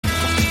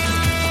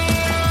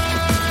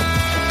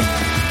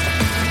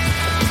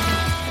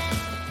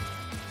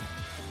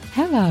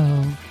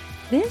Hello,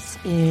 this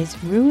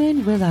is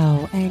Ruined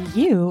Willow, and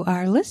you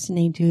are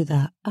listening to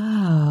the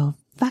Oh,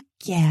 Fuck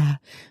Yeah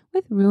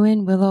with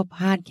Ruined Willow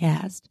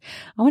podcast.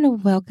 I want to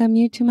welcome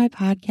you to my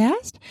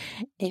podcast.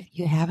 If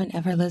you haven't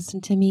ever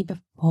listened to me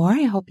before,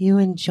 I hope you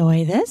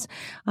enjoy this.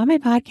 On my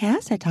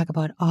podcast, I talk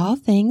about all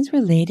things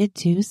related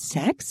to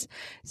sex,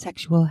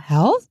 sexual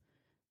health,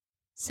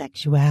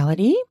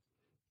 sexuality,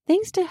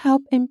 things to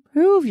help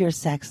improve your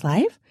sex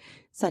life,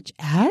 such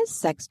as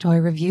sex toy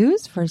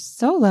reviews for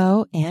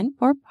solo and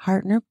for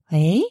partner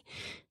play,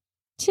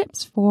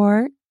 tips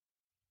for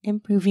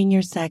improving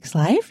your sex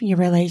life, your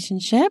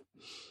relationship,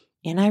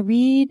 and I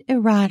read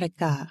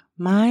erotica,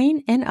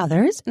 mine and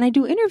others, and I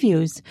do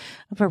interviews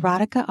of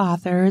erotica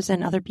authors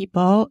and other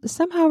people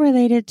somehow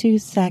related to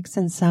sex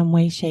in some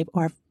way, shape,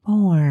 or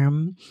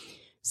form.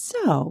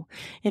 So,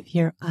 if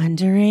you're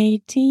under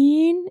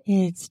 18,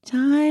 it's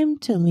time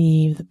to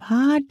leave the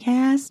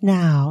podcast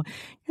now,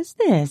 because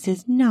this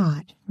is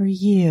not for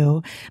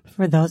you.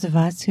 For those of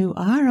us who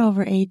are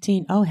over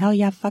 18, oh, hell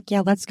yeah, fuck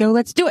yeah, let's go,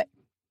 let's do it.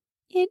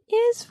 It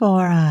is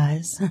for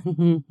us.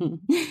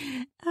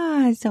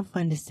 It's so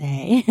fun to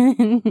say.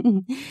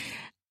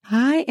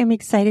 I am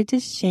excited to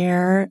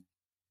share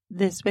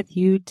this with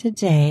you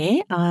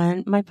today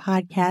on my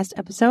podcast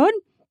episode,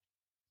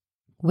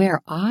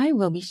 where I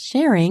will be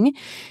sharing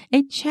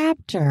a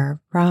chapter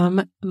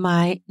from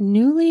my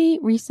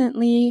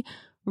recently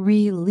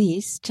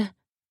released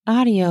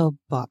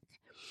audiobook.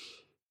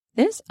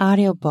 This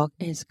audiobook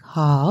is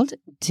called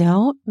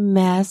Don't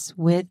Mess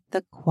with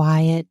the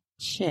Quiet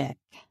Chick.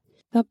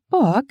 The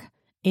book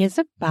is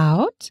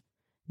about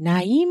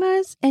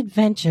Naima's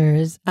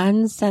adventures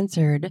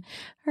uncensored,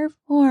 her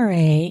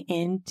foray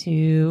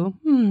into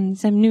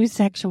some new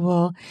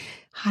sexual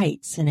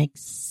heights and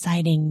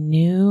exciting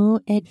new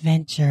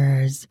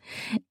adventures.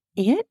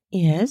 It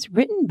is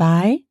written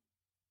by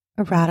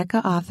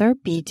erotica author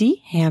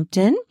B.D.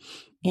 Hampton,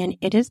 and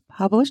it is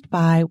published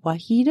by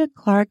Wahida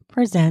Clark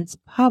Presents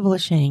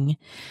Publishing.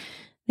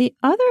 The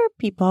other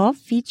people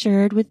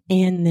featured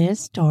within this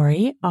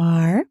story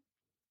are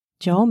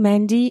Joe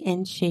Mendy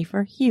and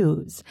Schaefer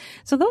Hughes.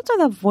 So those are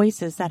the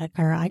voices that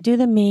occur. I do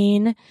the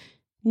main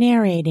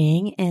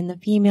narrating and the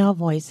female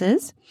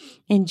voices,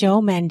 and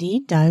Joe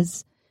Mendy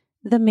does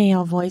the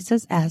male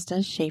voices, as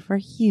does Schaefer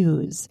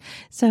Hughes.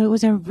 So it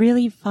was a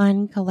really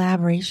fun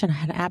collaboration. I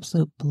had an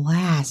absolute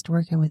blast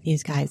working with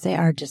these guys. They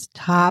are just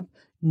top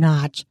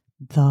notch,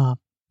 the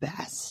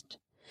best.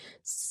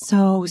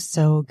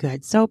 So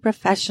good. So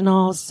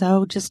professional.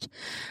 So just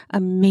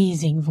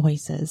amazing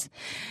voices.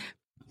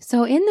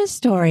 So in the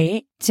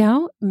story,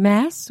 Don't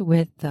Mess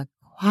with the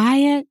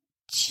Quiet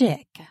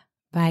Chick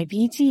by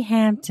B.T.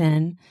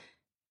 Hampton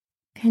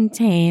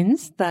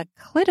contains the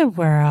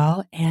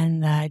clitowhirl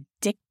and the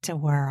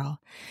dictowhirl.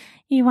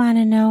 You want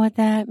to know what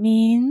that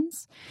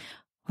means?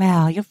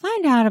 Well, you'll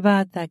find out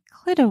about the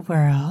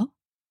clitowhirl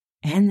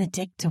and the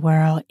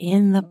dictowhirl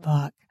in the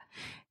book.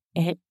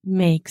 It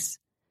makes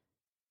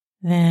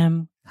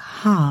them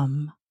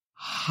come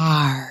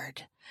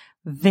hard.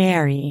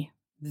 Very,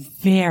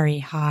 very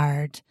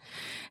hard.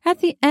 At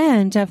the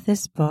end of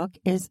this book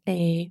is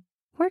a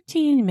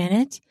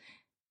 14-minute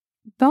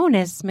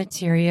bonus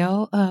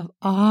material of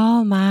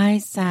all my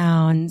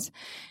sounds,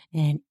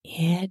 and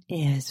it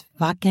is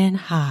fucking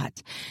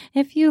hot.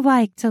 If you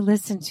like to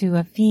listen to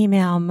a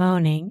female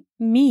moaning,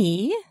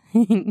 me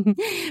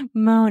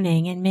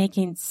moaning and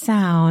making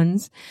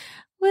sounds,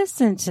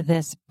 listen to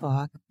this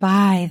book,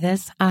 buy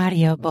this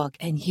audiobook,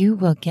 and you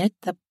will get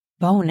the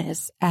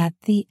bonus at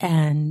the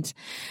end.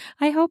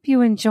 I hope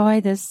you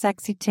enjoy this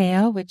sexy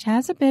tale, which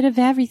has a bit of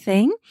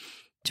everything.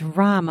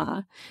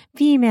 Drama,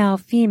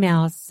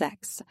 female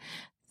sex,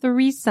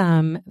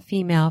 threesome,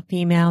 female,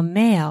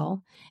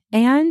 male,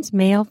 and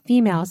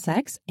male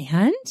sex,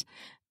 and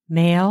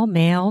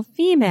male,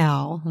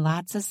 female.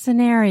 Lots of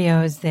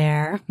scenarios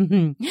there.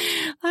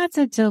 Lots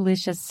of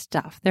delicious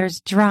stuff.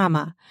 There's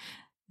drama.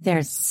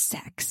 There's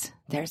sex.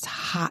 There's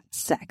hot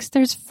sex.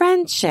 There's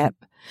friendship.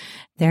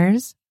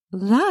 There's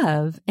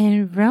love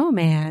and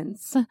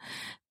romance.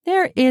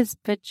 There is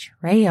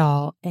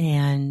betrayal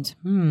and,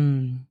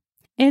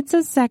 it's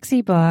a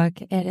sexy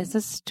book. It is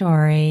a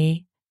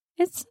story.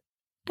 It's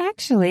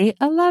actually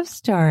a love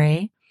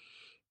story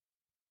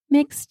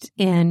mixed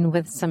in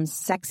with some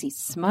sexy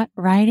smut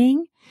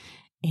writing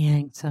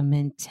and some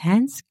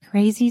intense,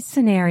 crazy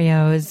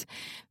scenarios.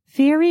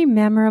 Very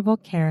memorable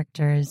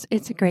characters.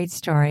 It's a great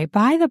story.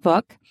 Buy the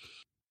book.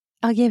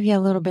 I'll give you a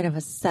little bit of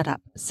a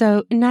setup.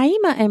 So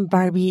Naima and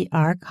Barbie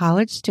are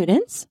college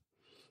students,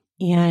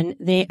 and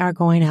they are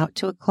going out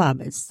to a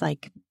club. It's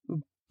like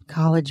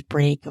college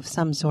break of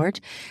some sort.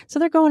 So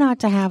they're going out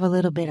to have a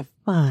little bit of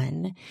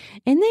fun.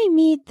 And they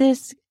meet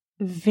this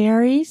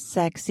very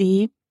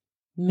sexy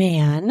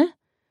man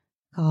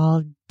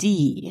called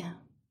D.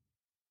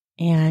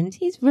 And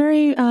he's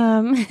very,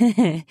 how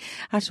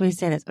should we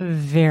say this?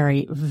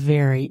 Very,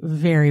 very,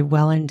 very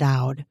well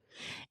endowed.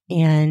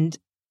 And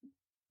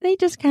they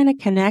just kind of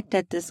connect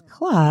at this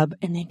club,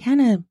 and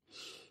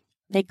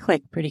they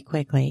click pretty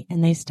quickly,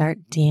 and they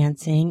start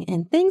dancing,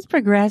 and things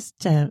progress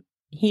to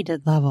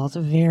heated levels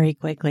very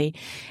quickly.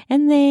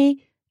 And they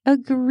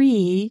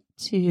agree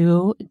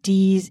to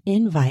Dee's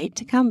invite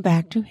to come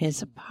back to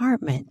his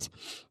apartment.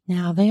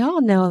 Now, they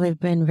all know they've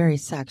been very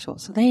sexual,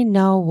 so they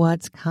know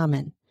what's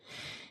coming.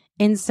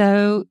 And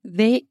so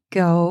they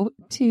go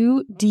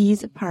to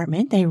Dee's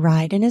apartment. They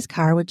ride in his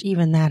car, which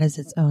even that is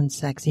its own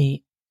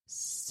sexy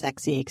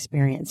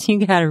experience.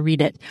 You got to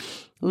read it,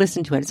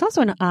 listen to it. It's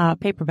also a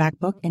paperback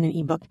book and an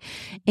ebook,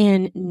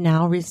 and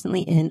now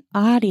recently an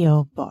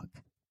audio book.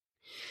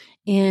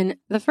 In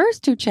the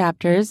first 2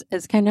 chapters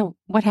is kind of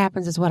what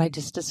happens is what I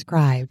just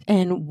described.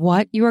 And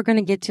what you are going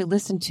to get to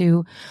listen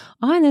to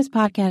on this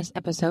podcast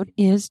episode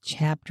is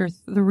chapter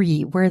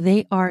 3, where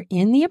they are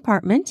in the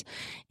apartment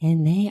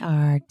and they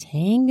are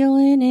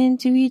tangling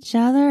into each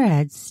other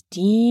at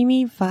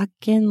steamy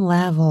fucking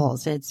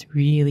levels. It's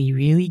really,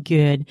 really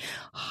good.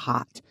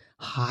 Hot.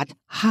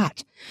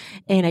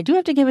 And I do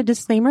have to give a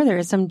disclaimer. There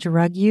is some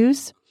drug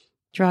use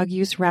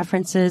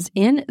references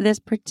in this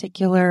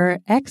particular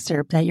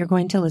excerpt that you're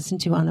going to listen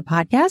to on the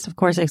podcast. Of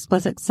course,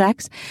 explicit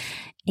sex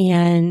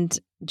and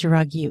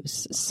drug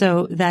use.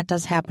 So that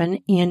does happen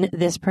in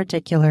this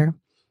particular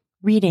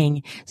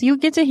reading. So you'll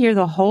get to hear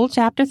the whole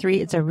chapter 3.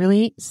 It's a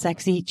really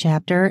sexy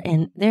chapter.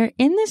 And there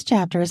in this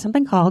chapter is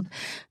something called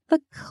the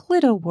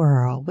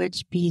Clitowhirl,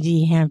 which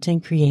B.D.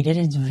 Hampton created.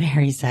 It's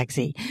very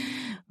sexy.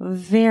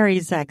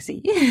 Very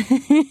sexy.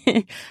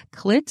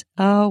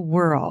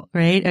 Clitowhirl,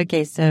 right?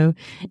 Okay. So,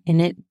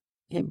 and it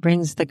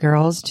brings the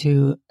girls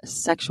to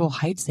sexual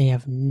heights they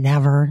have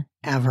never,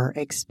 ever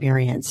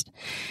experienced.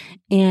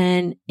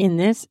 And in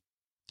this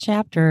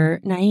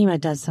chapter,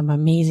 Naima does some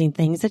amazing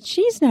things that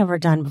she's never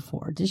done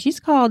before. She's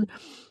called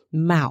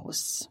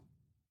Mouse,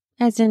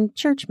 as in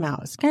church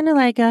mouse, kind of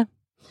like a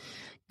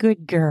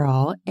good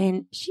girl.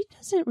 And she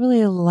doesn't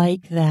really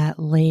like that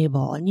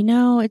label. And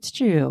it's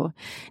true.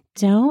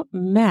 Don't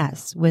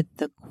mess with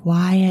the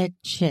quiet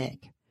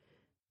chick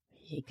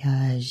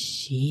because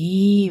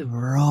she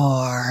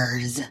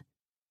roars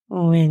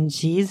when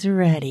she's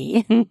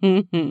ready.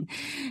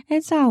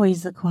 It's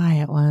always the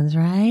quiet ones,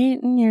 right?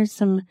 And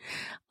there's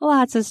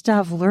lots of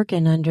stuff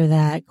lurking under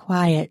that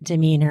quiet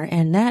demeanor.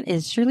 And that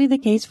is surely the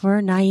case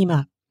for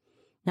Naima.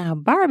 Now,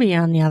 Barbie,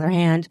 on the other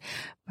hand,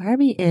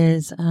 Barbie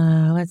is,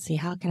 let's see,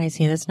 how can I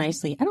say this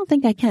nicely? I don't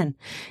think I can.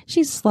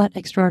 She's slut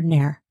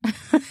extraordinaire.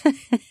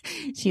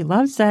 She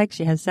loves sex.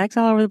 She has sex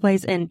all over the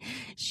place, and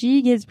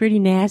she gets pretty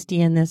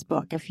nasty in this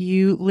book. If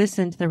you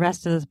listen to the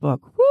rest of this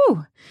book,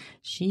 whoo,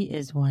 she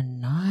is one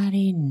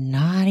naughty,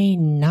 naughty,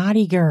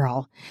 naughty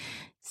girl.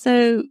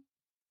 So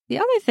the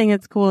other thing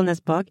that's cool in this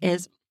book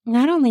is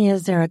not only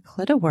is there a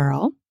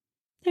clitowhirl,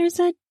 there's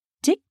a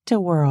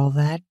dictowhirl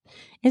that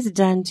is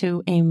done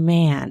to a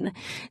man.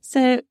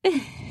 So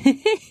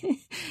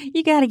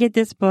you got to get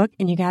this book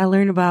and you got to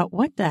learn about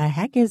what the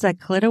heck is a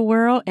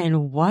clitowhirl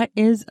and what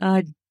is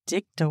a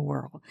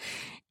dictowhirl.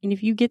 And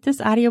if you get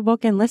this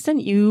audiobook and listen,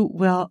 you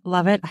will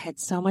love it. I had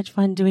so much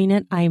fun doing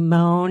it. I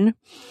moan.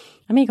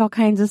 I make all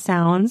kinds of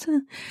sounds.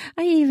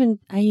 I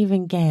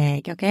even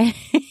gag, okay?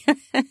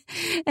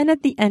 And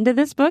at the end of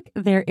this book,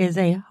 there is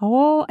a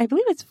whole, I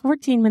believe it's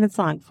 14 minutes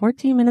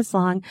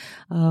long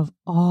of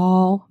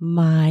all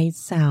my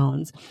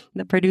sounds.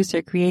 The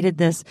producer created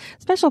this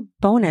special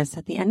bonus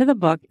at the end of the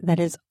book that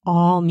is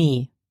all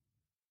me,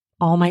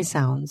 all my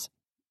sounds.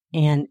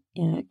 And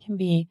it can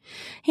be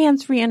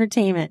hands-free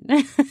entertainment.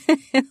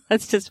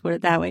 Let's just put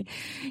it that way.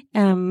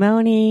 I'm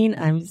moaning.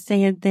 I'm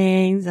saying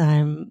things.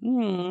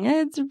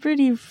 It's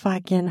pretty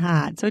fucking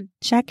hot. So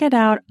check it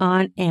out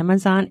on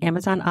Amazon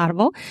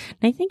Audible.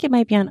 And I think it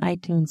might be on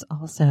iTunes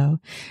also.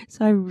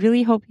 So I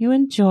really hope you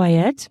enjoy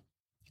it.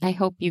 I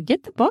hope you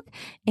get the book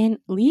and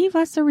leave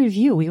us a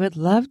review. We would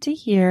love to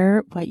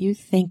hear what you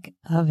think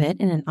of it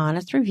in an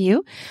honest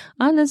review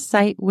on the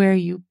site where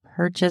you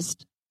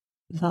purchased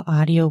the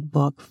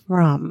audiobook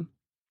from.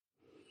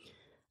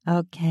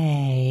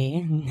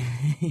 Okay.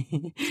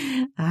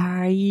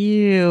 Are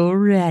you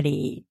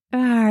ready?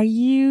 Are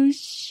you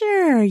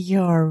sure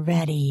you're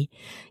ready?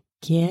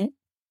 Get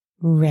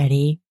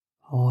ready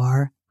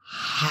for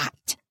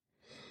hot.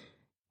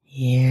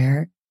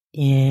 Here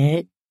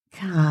it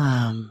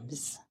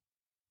comes.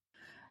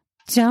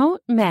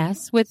 Don't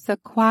mess with the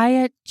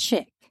quiet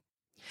chick.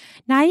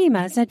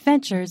 Naima's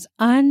Adventures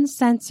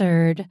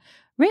Uncensored.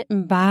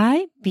 Written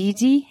by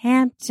B.D.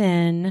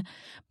 Hampton.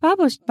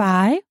 Published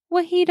by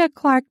Wahida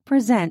Clark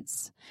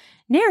Presents.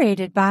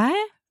 Narrated by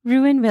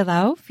Ruin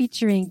Willow,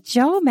 featuring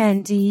Joe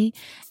Mendy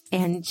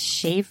and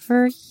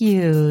Schaefer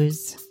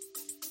Hughes.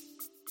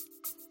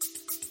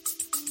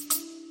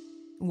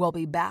 We'll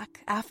be back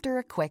after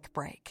a quick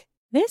break.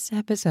 This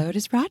episode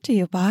is brought to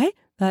you by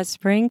the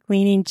Spring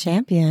Cleaning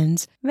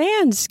Champions,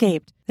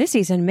 Manscaped. This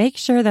season, make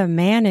sure the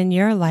man in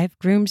your life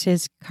grooms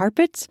his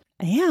carpets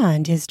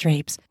and his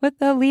drapes with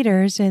the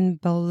leaders in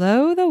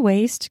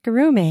below-the-waist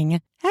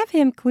grooming. Have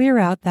him clear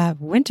out that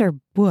winter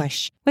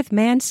bush with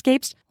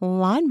Manscaped's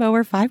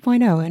Lawnmower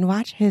 5.0 and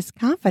watch his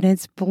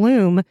confidence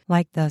bloom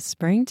like the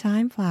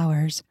springtime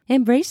flowers.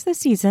 Embrace the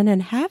season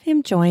and have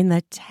him join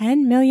the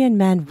 10 million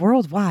men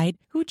worldwide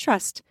who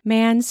trust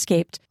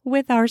Manscaped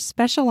with our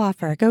special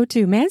offer. Go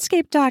to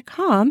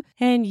manscaped.com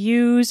and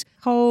use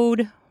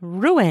code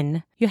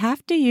RUIN. You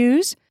have to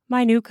use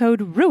my new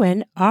code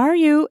RUIN,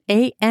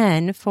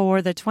 RUAN,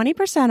 for the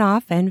 20%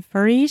 off and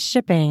free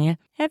shipping.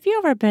 Have you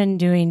ever been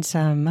doing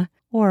some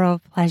oral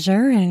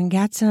pleasure and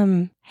got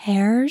some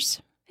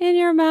hairs in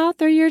your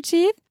mouth or your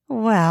teeth?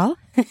 Well,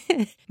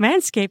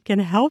 Manscaped can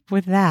help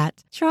with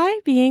that. Try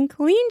being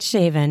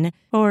clean-shaven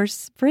for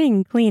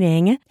spring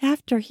cleaning.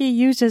 After he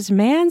uses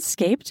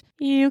Manscaped,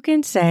 you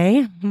can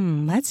say,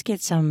 let's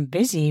get some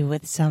busy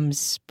with some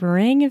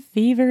spring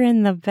fever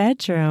in the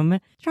bedroom.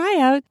 Try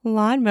out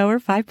Lawnmower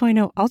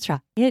 5.0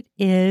 Ultra. It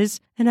is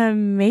an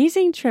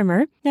amazing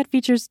trimmer that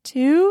features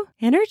 2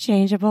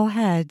 interchangeable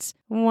heads,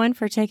 one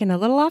for taking a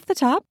little off the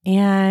top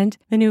and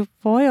the new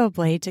foil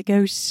blade to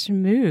go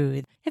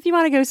smooth. If you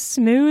want to go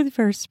smooth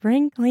for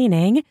spring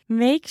cleaning,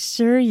 make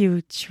sure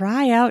you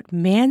try out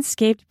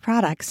Manscaped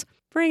products.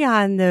 Bring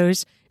on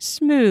those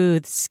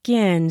smooth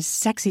skin,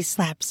 sexy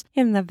slaps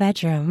in the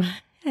bedroom.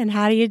 And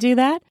how do you do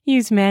that?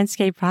 Use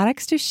Manscaped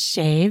products to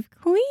shave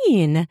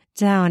clean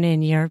down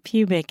in your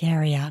pubic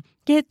area.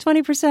 Get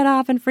 20%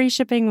 off and free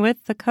shipping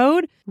with the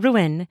code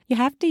RUIN. You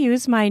have to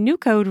use my new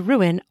code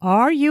RUIN,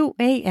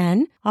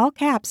 RUAN, all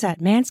caps at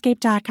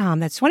manscaped.com.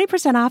 That's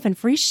 20% off and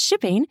free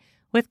shipping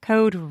with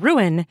code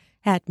RUIN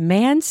at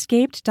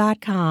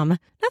manscaped.com.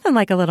 Nothing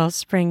like a little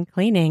spring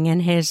cleaning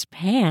in his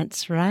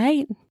pants,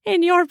 right?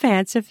 In your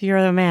pants if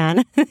you're the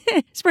man.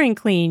 Spring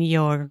clean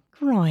your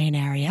groin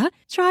area.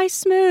 Try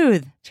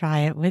smooth. Try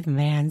it with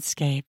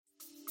Manscaped.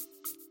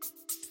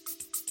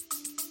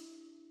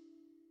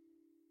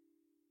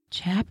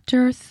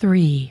 Chapter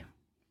 3.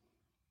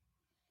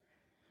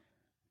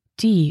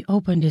 Dee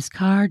opened his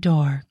car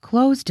door,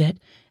 closed it,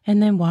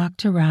 and then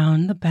walked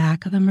around the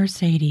back of the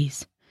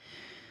Mercedes.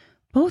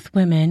 Both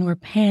women were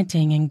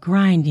panting and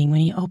grinding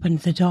when he opened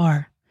the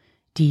door.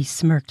 Dee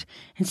smirked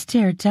and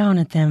stared down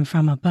at them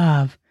from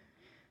above.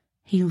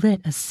 He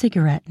lit a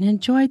cigarette and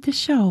enjoyed the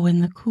show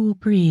in the cool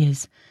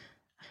breeze.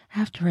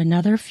 After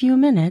another few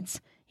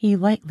minutes, he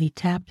lightly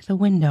tapped the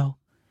window.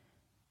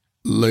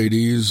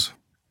 "Ladies,"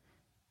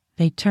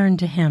 they turned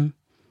to him.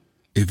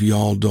 "if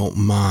y'all don't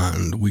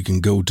mind, we can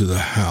go to the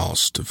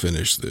house to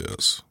finish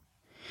this."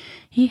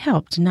 He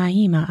helped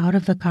Naima out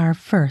of the car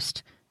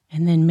first,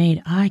 and then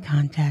made eye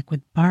contact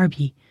with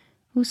Barbie,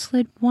 who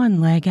slid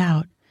one leg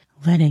out,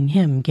 letting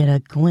him get a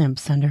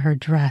glimpse under her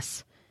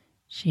dress.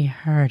 She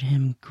heard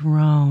him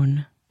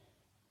groan.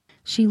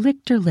 She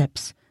licked her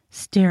lips,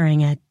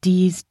 staring at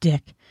Dee's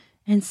dick,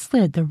 and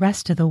slid the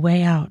rest of the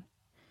way out.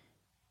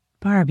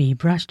 Barbie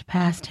brushed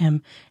past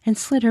him and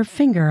slid her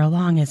finger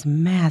along his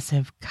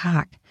massive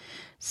cock,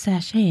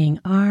 sashaying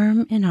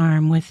arm in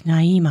arm with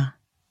Naima.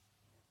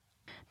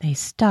 They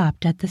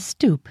stopped at the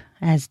stoop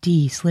as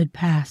Dee slid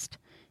past.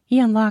 He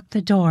unlocked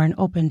the door and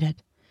opened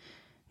it.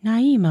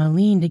 Naima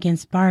leaned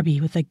against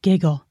Barbie with a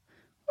giggle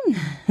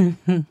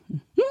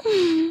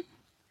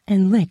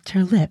and licked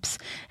her lips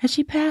as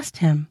she passed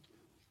him.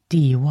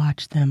 Dee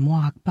watched them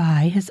walk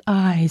by, his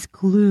eyes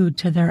glued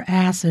to their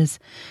asses.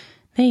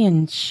 They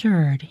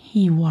ensured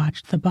he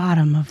watched the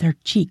bottom of their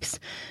cheeks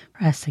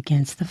press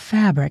against the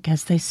fabric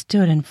as they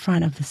stood in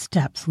front of the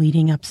steps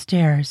leading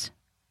upstairs.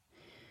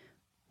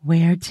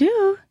 "Where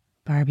to?"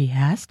 Barbie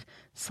asked,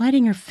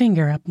 sliding her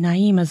finger up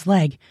Naima's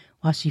leg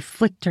while she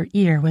flicked her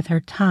ear with her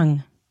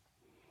tongue.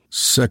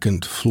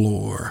 "Second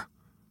floor.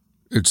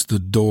 It's the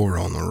door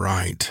on the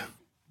right,"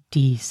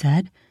 Dee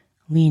said,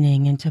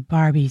 leaning into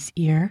Barbie's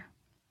ear.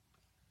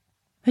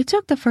 They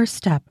took the first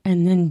step,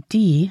 and then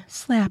Dee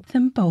slapped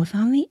them both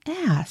on the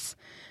ass.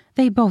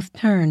 They both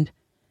turned.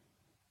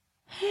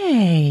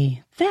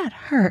 "Hey, that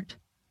hurt,"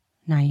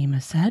 Naima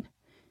said.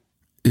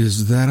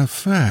 "Is that a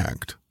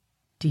fact?"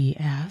 Dee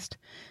asked,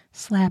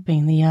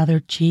 slapping the other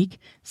cheek,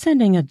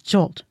 sending a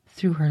jolt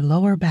through her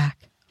lower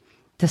back.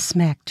 The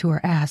smack to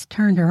her ass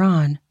turned her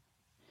on.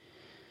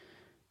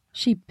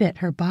 She bit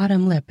her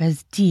bottom lip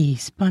as Dee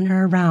spun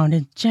her around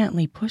and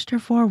gently pushed her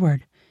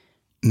forward.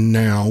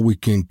 "Now we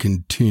can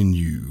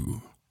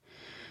continue."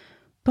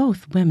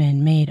 Both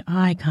women made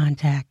eye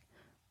contact.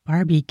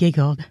 Barbie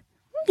giggled.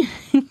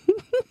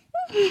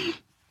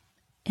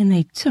 And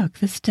they took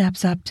the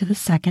steps up to the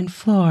second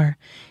floor.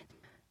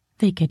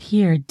 They could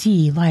hear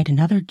Dee light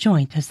another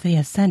joint as they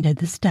ascended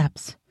the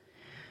steps.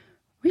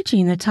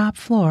 Reaching the top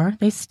floor,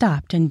 they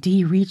stopped and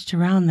Dee reached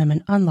around them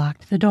and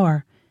unlocked the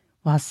door,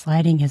 while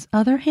sliding his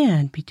other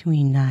hand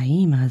between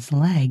Naima's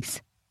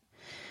legs.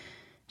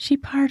 She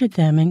parted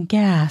them and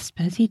gasped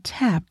as he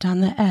tapped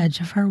on the edge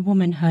of her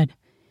womanhood.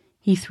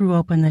 He threw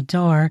open the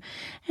door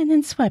and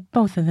then swept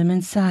both of them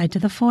inside to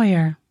the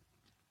foyer.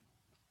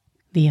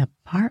 The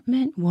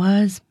apartment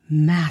was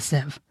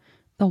massive,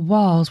 The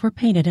walls were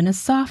painted in a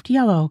soft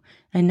yellow,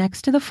 and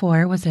next to the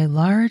floor was a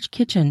large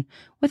kitchen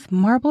with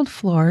marbled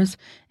floors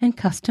and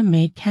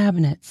custom-made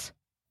cabinets.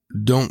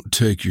 Don't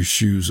take your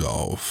shoes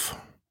off,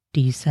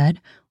 Dee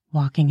said,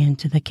 walking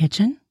into the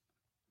kitchen.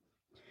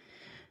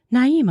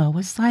 Naima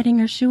was sliding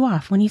her shoe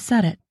off when he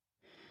said it.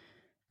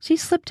 She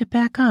slipped it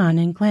back on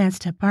and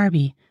glanced at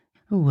Barbie,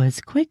 who was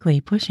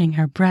quickly pushing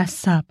her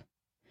breasts up.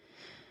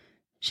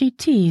 She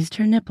teased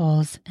her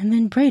nipples and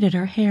then braided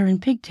her hair in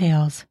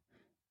pigtails.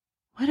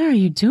 "What are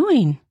you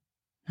doing?"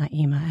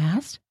 Naima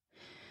asked.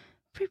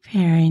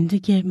 "Preparing to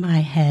get my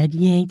head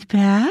yanked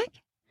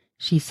back,"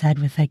 she said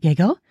with a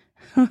giggle.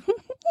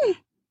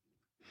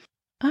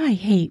 "I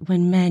hate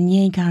when men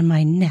yank on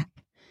my neck.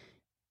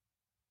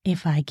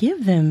 If I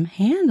give them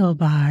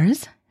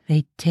handlebars,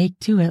 they take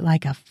to it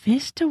like a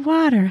fish to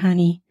water,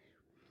 honey."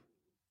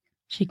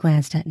 She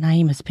glanced at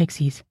Naima's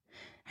pixies.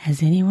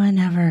 "Has anyone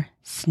ever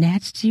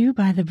snatched you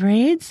by the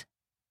braids?"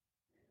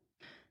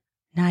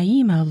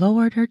 Naima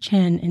lowered her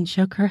chin and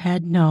shook her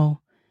head no,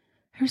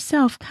 her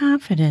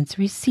self-confidence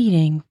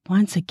receding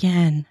once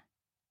again.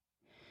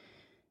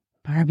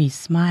 Barbie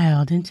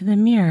smiled into the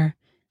mirror.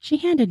 She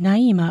handed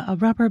Naima a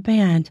rubber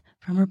band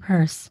from her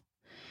purse.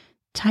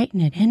 "Tighten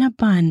it in a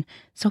bun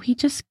so he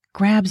just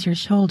grabs your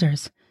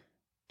shoulders.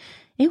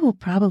 It will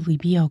probably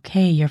be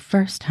okay your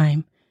first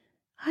time.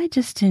 I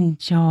just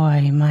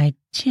enjoy my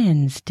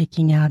chin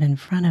sticking out in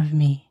front of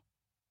me."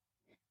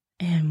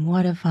 "And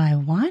what if I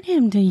want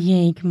him to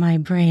yank my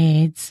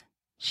braids?"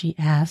 she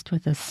asked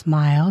with a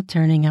smile,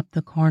 turning up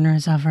the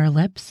corners of her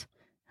lips.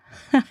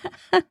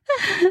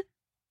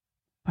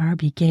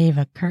 Barbie gave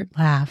a curt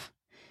laugh.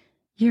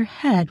 "Your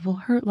head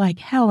will hurt like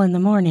hell in the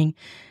morning.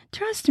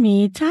 Trust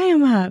me, tie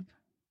him up."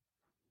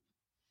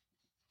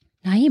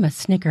 Naima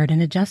snickered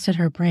and adjusted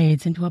her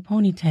braids into a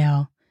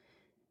ponytail.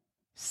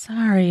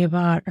 "Sorry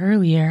about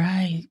earlier.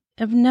 I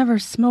have never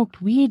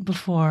smoked weed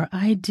before.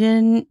 I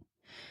didn't..."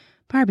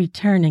 Barbie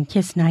turned and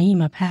kissed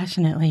Naima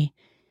passionately.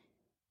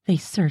 They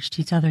searched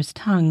each other's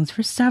tongues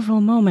for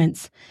several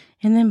moments,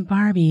 and then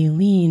Barbie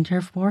leaned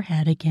her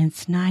forehead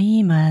against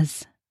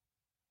Naima's.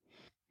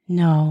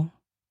 "No,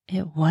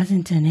 it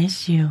wasn't an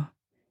issue."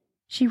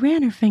 She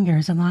ran her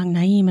fingers along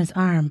Naima's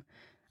arm.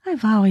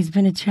 "I've always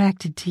been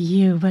attracted to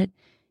you, but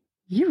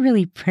you're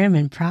really prim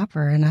and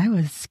proper, and I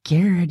was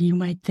scared you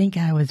might think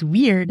I was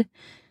weird."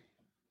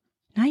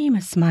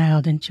 Naima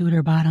smiled and chewed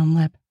her bottom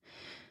lip.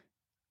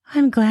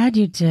 "I'm glad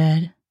you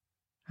did.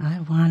 I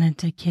wanted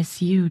to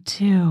kiss you,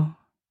 too."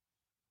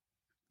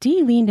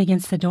 Dee leaned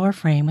against the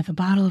doorframe with a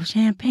bottle of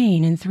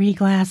champagne and 3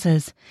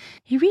 glasses.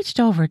 He reached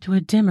over to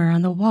a dimmer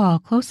on the wall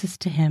closest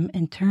to him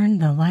and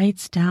turned the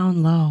lights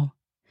down low.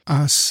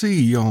 "I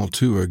see y'all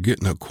two are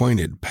getting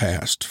acquainted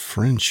past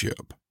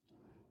friendship."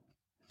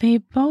 They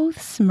both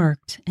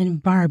smirked,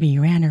 and Barbie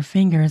ran her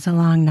fingers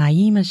along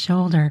Naima's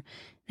shoulder,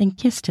 then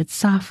kissed it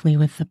softly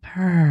with the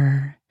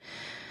purr.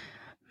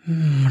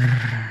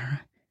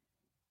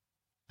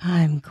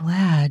 "I'm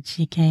glad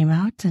she came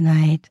out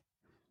tonight."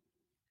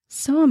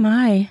 "So am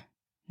I,"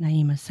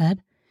 Naima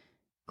said,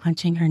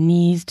 clenching her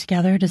knees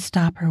together to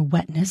stop her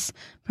wetness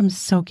from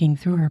soaking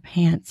through her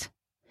pants.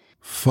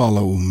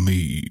 "Follow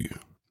me,"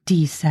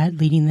 Dee said,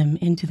 leading them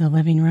into the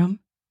living room.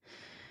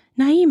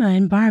 Naima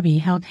and Barbie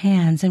held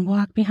hands and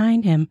walked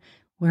behind him,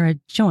 where a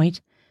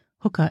joint,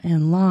 hookah,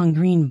 and long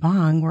green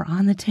bong were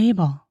on the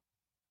table.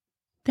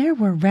 There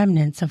were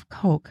remnants of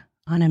coke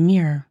on a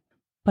mirror,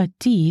 but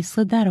Dee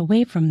slid that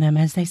away from them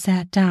as they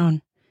sat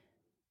down.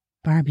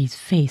 Barbie's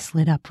face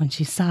lit up when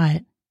she saw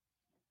it.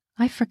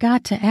 "I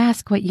forgot to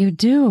ask what you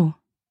do,"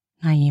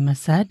 Naima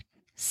said,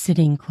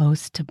 sitting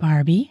close to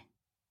Barbie.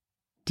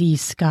 Dee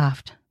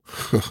scoffed.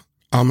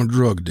 "I'm a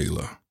drug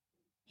dealer."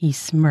 He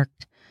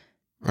smirked.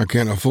 "I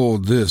can't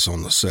afford this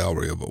on the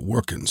salary of a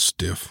working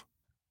stiff."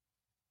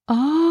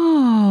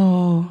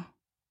 "Oh,"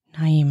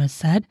 Naima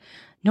said,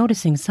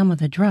 noticing some of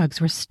the drugs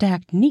were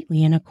stacked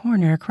neatly in a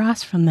corner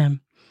across from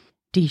them.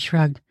 Dee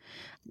shrugged.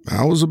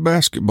 "I was a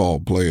basketball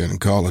player in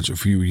college a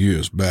few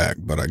years back,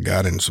 but I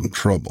got in some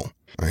trouble.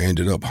 I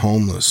ended up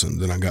homeless, and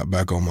then I got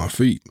back on my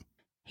feet."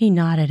 He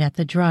nodded at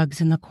the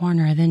drugs in the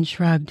corner, then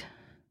shrugged.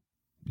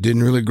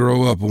 "Didn't really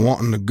grow up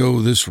wanting to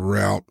go this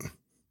route."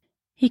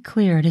 He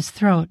cleared his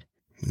throat.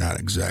 "Not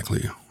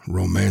exactly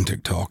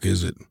romantic talk,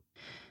 is it?"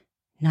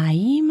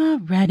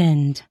 Naima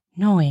reddened,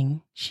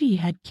 knowing she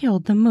had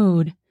killed the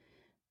mood.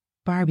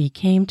 Barbie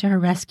came to her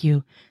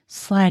rescue,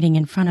 sliding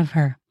in front of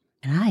her.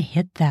 "And I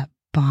hit that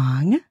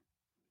bong?"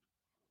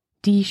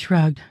 Dee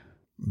shrugged.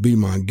 "Be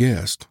my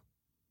guest.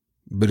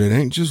 But it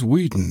ain't just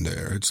weed in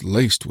there, it's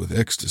laced with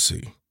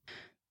ecstasy."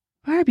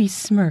 Barbie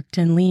smirked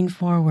and leaned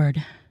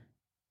forward.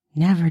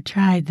 "Never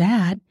tried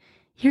that.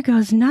 Here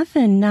goes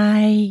nothing,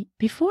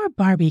 Before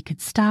Barbie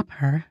could stop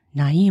her,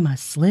 Naima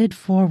slid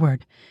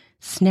forward,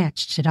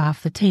 snatched it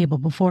off the table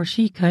before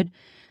she could,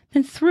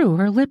 then threw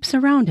her lips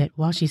around it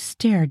while she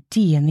stared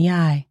Dee in the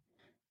eye.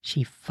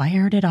 She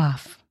fired it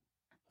off.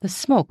 The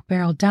smoke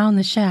barreled down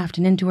the shaft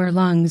and into her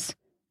lungs.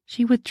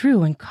 She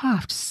withdrew and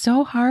coughed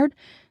so hard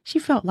she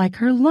felt like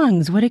her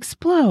lungs would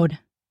explode.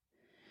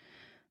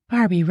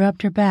 Barbie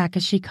rubbed her back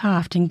as she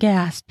coughed and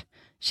gasped.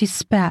 She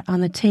spat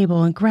on the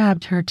table and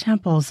grabbed her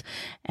temples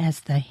as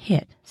the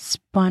hit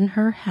spun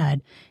her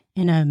head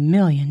in a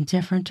million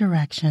different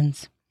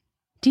directions.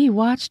 Dee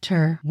watched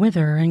her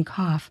wither and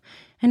cough,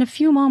 and a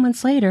few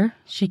moments later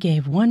she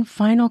gave one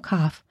final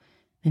cough,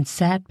 then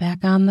sat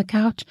back on the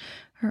couch,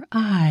 her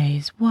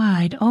eyes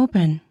wide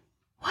open.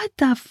 "What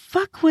the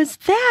fuck was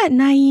that,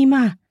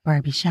 Naima?"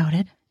 Barbie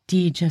shouted.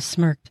 Dee just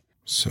smirked.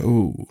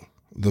 "So,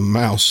 the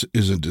mouse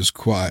isn't as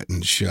quiet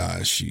and shy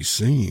as she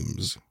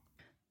seems."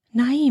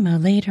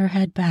 Naima laid her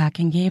head back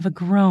and gave a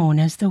groan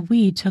as the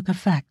weed took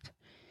effect.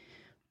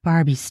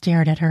 Barbie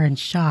stared at her in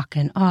shock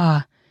and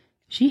awe.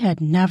 She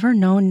had never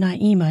known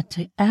Naima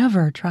to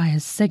ever try a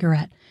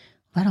cigarette,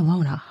 let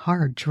alone a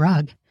hard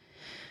drug.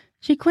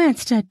 She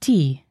glanced at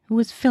Dee, who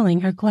was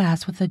filling her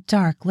glass with a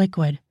dark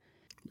liquid.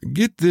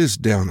 "Get this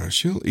down or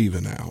she'll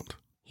even out,"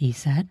 he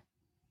said.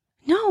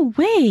 "No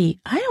way!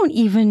 I don't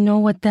even know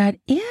what that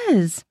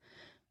is,"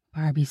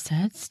 Barbie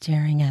said,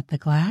 staring at the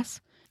glass.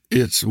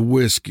 "It's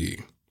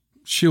whiskey.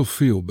 She'll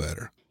feel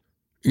better.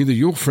 Either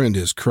your friend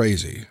is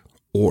crazy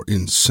or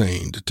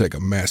insane to take a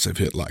massive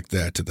hit like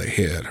that to the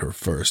head her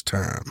first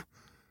time.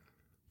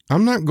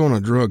 I'm not going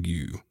to drug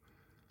you.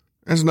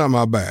 That's not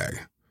my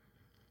bag.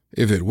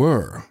 If it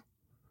were,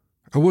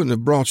 I wouldn't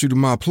have brought you to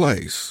my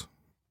place."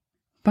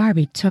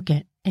 Barbie took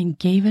it and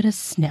gave it a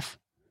sniff.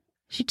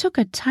 She took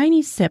a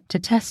tiny sip to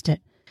test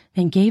it,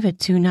 then gave it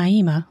to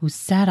Naima, who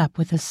sat up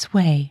with a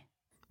sway.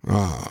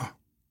 "Ah,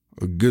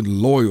 a good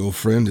loyal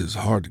friend is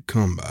hard to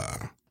come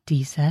by,"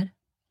 Dee said.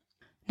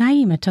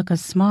 Naima took a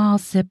small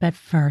sip at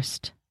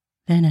first,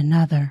 then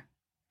another.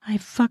 "I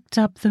fucked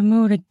up the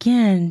mood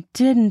again,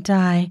 didn't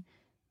I?"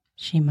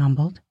 she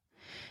mumbled.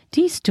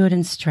 Dee stood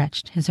and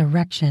stretched, his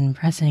erection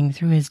pressing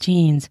through his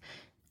jeans.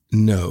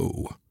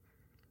 "No,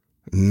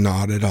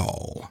 not at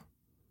all.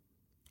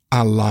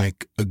 I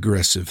like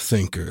aggressive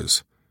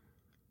thinkers.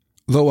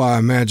 Though I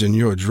imagine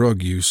your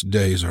drug use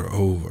days are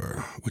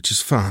over, which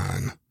is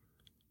fine."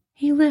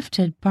 He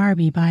lifted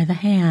Barbie by the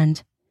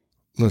hand.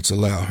 "Let's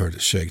allow her to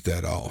shake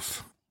that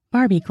off."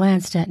 Barbie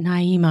glanced at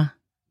Naima.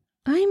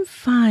 "I'm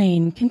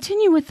fine.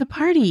 Continue with the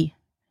party,"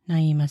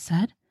 Naima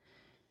said.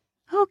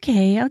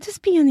 "Okay, I'll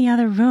just be in the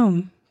other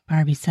room,"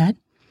 Barbie said.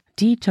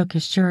 Dee took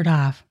his shirt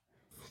off.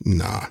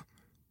 "Nah,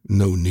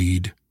 no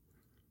need.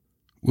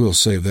 We'll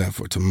save that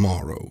for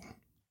tomorrow."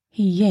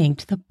 He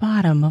yanked the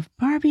bottom of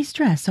Barbie's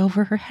dress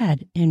over her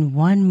head in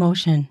one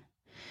motion.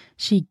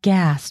 She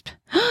gasped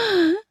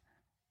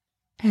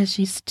as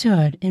she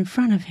stood in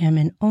front of him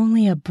in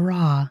only a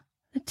bra,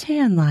 the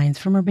tan lines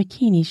from her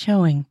bikini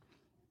showing.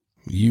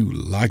 "You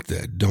like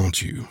that,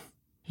 don't you?"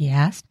 he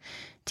asked,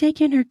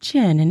 taking her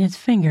chin in his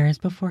fingers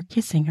before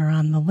kissing her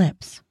on the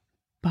lips.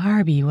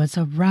 Barbie was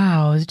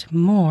aroused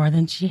more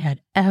than she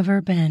had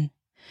ever been.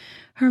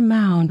 Her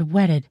mound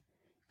wetted.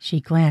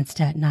 She glanced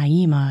at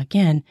Naima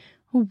again,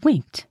 who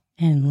winked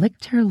and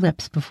licked her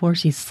lips before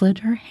she slid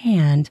her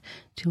hand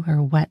to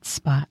her wet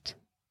spot.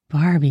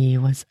 Barbie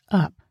was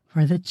up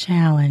for the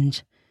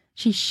challenge.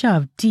 She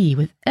shoved Dee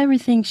with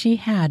everything she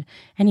had,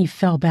 and he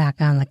fell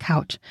back on the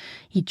couch.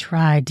 He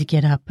tried to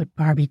get up, but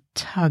Barbie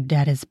tugged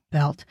at his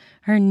belt,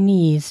 her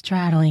knees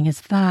straddling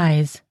his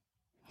thighs.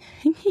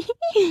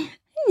 "I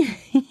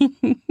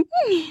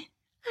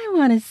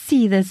want to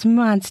see this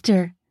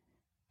monster,"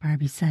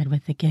 Barbie said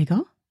with a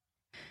giggle.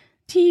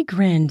 Dee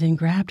grinned and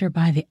grabbed her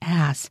by the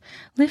ass,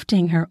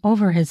 lifting her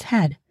over his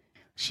head.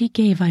 She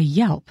gave a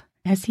yelp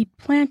as he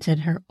planted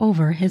her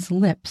over his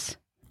lips.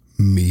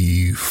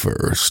 "Me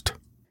first,"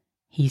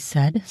 he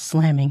said,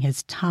 slamming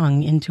his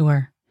tongue into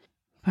her.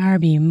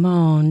 Barbie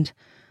moaned.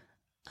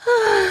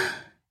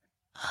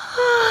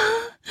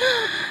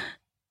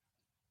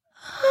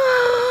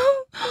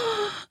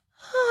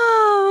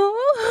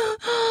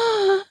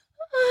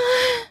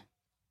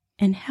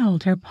 And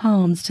held her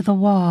palms to the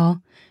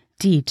wall.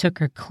 Dee took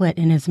her clit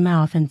in his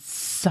mouth and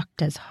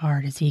sucked as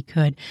hard as he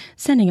could,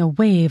 sending a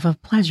wave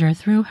of pleasure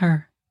through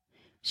her.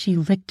 She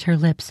licked her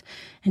lips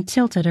and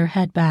tilted her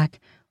head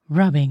back,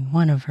 rubbing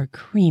one of her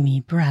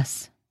creamy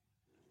breasts.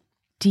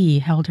 Dee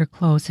held her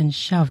close and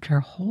shoved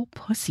her whole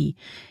pussy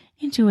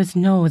into his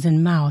nose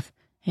and mouth.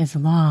 His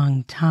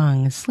long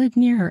tongue slid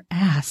near her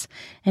ass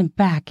and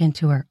back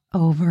into her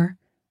over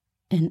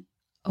and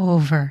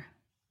over.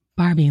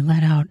 Barbie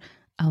let out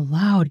a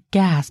loud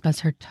gasp as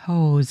her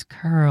toes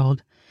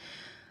curled.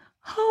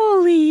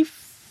 "Holy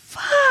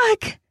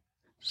fuck!"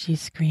 she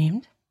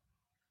screamed.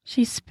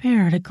 She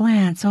spared a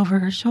glance over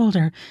her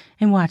shoulder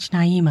and watched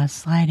Naima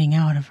sliding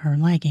out of her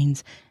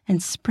leggings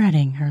and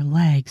spreading her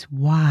legs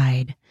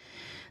wide.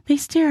 They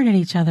stared at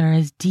each other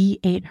as Dee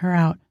ate her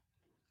out,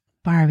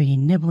 Barbie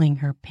nibbling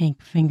her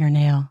pink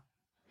fingernail.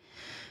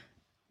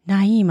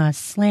 Naima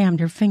slammed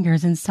her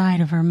fingers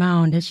inside of her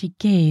mound as she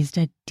gazed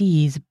at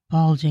Dee's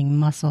bulging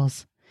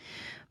muscles.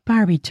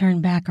 Barbie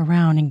turned back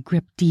around and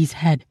gripped Dee's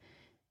head.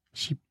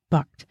 She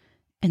bucked,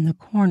 and the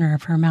corner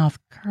of her mouth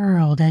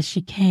curled as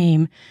she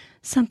came,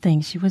 something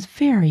she was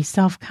very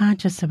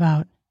self-conscious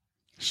about.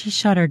 She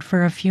shuddered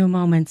for a few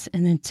moments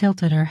and then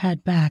tilted her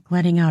head back,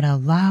 letting out a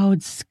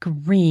loud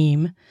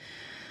scream.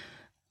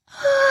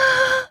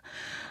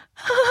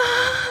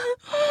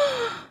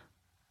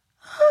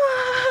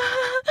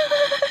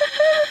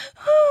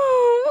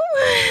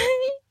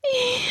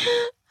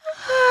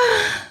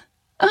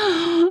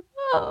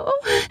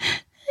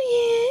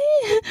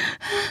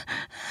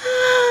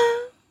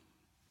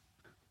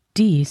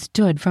 Dee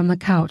stood from the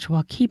couch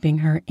while keeping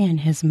her in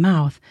his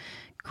mouth.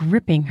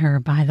 Gripping her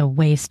by the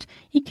waist,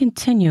 he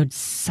continued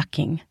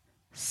sucking,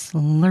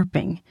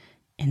 slurping,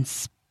 and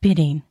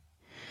spitting.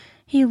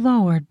 He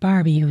lowered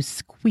Barbie, who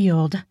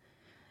squealed.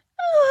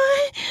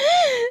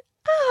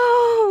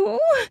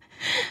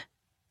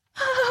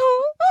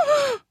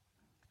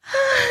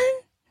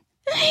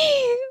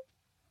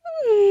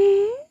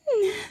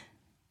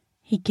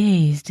 He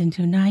gazed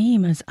into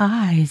Naima's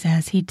eyes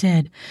as he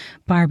did.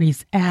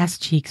 Barbie's ass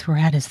cheeks were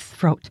at his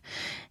throat,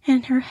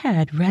 and her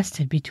head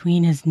rested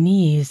between his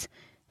knees.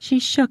 She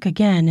shook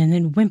again and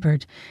then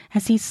whimpered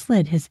as he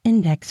slid his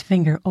index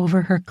finger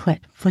over her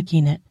clit,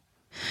 flicking it.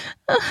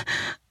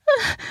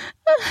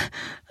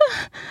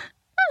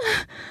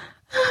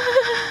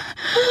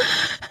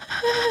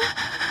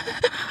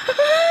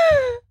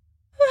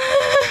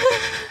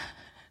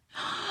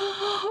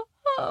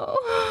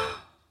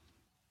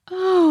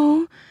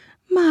 Oh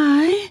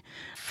my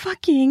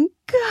fucking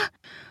God.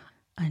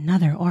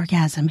 Another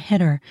orgasm hit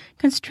her,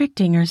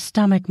 constricting her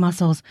stomach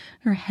muscles.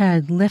 Her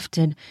head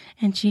lifted,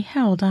 and she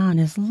held on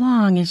as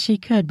long as she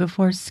could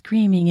before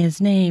screaming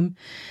his name.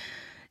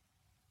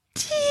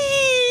 Dee!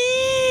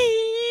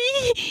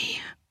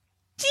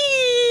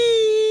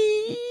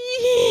 Dee!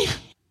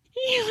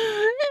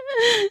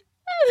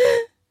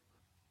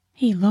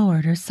 He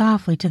lowered her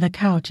softly to the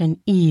couch and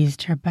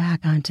eased her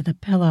back onto the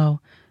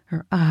pillow.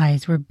 Her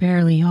eyes were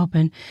barely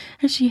open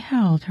as she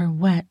held her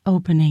wet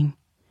opening.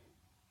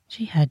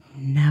 She had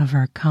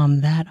never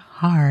come that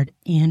hard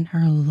in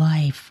her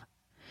life.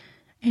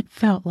 It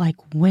felt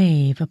like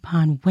wave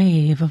upon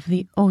wave of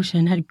the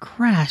ocean had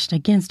crashed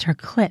against her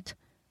clit.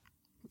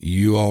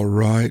 You all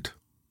right?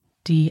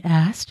 Dee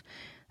asked,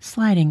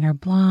 sliding her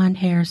blonde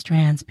hair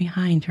strands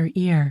behind her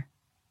ear.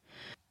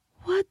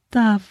 What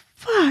the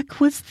fuck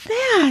was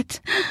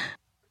that?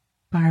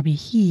 Barbie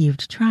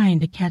heaved,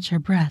 trying to catch her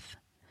breath.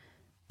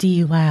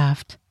 Dee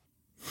laughed.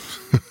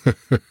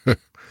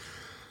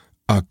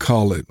 I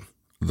call it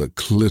the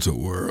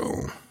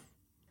clitowhirl.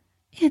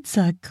 It's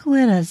a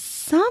clit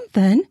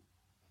something,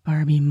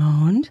 Barbie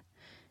moaned.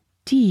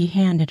 Dee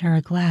handed her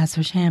a glass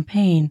of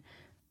champagne.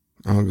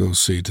 I'll go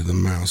see to the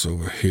mouse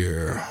over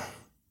here.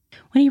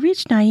 When he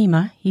reached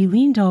Naima, he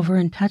leaned over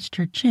and touched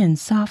her chin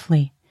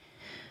softly.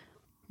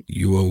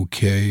 You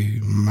okay,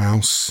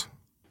 mouse?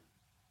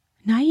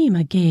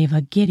 Naima gave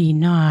a giddy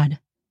nod.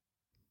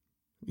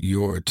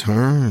 Your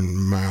turn,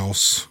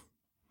 mouse.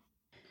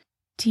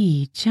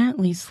 Dee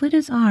gently slid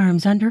his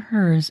arms under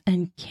hers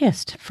and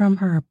kissed from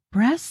her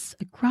breasts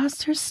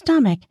across her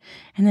stomach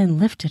and then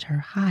lifted her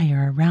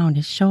higher around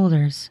his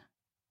shoulders.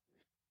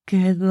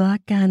 Good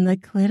luck on the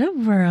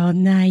clitowhirl,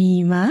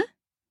 Naima,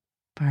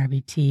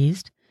 Barbie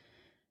teased.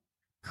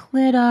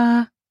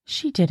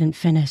 She didn't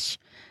finish,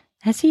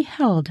 as he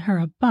held her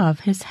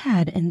above his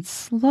head and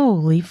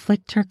slowly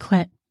flicked her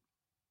clit.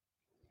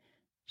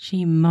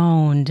 She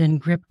moaned and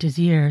gripped his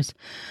ears.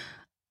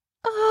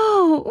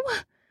 Oh!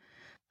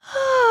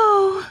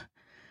 Oh,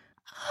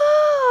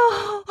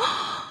 oh,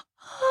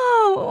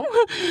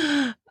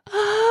 oh,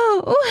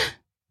 oh.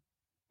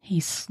 He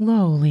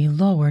slowly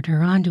lowered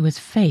her onto his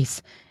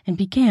face and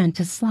began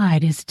to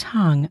slide his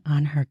tongue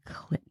on her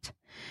clit.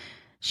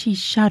 She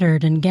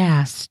shuddered and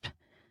gasped.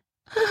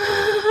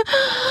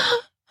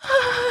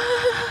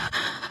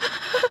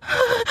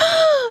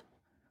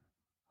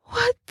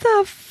 What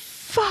the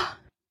fuck?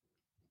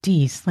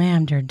 Dee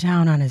slammed her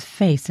down on his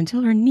face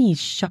until her knees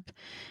shook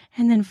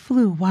and then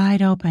flew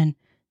wide open.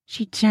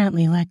 She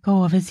gently let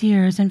go of his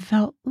ears and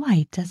felt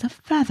light as a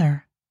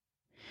feather.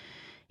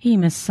 He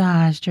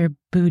massaged her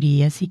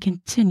booty as he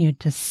continued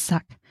to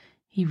suck.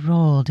 He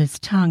rolled his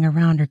tongue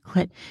around her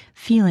clit,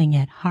 feeling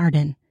it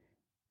harden.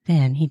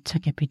 Then he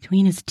took it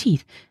between his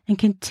teeth and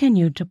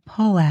continued to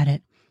pull at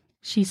it.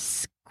 She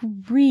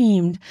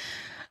screamed,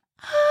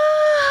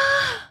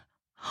 "Ah!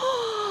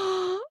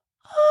 Oh!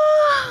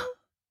 Oh!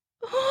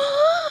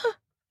 Oh!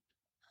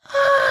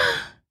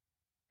 Ah!"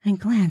 and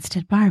glanced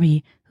at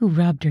Barbie, who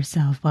rubbed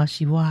herself while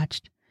she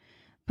watched.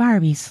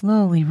 Barbie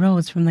slowly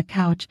rose from the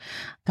couch,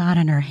 got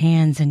on her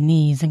hands and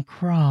knees, and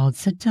crawled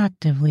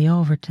seductively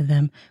over to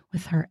them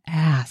with her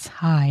ass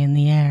high in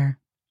the air.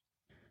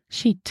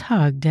 She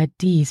tugged at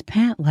Dee's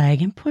pant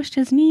leg and pushed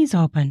his knees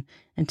open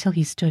until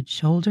he stood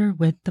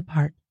shoulder-width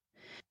apart.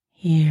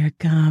 "Here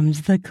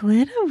comes the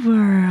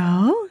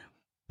clitowhirl,"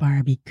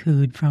 Barbie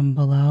cooed from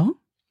below.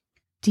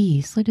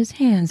 Dee slid his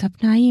hands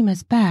up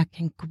Naima's back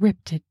and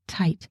gripped it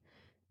tight,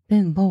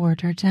 then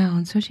lowered her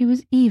down so she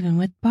was even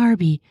with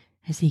Barbie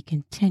as he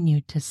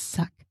continued to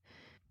suck.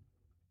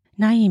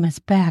 Naima's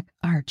back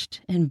arched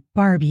and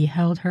Barbie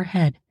held her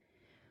head.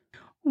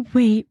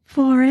 "Wait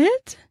for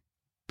it,"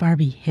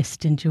 Barbie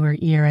hissed into her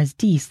ear as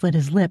Dee slid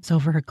his lips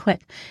over her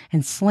clit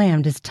and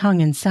slammed his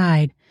tongue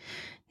inside.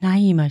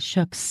 Naima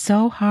shook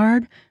so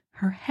hard,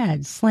 her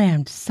head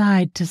slammed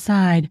side to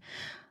side.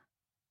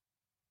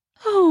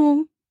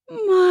 Oh,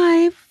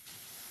 my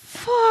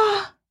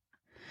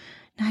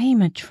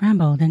Naima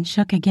trembled and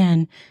shook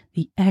again,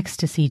 the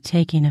ecstasy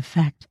taking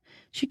effect.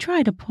 She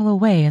tried to pull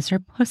away as her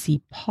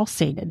pussy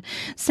pulsated,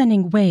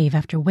 sending wave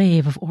after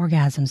wave of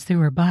orgasms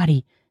through her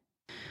body.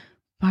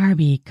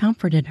 Barbie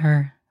comforted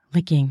her,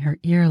 licking her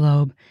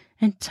earlobe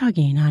and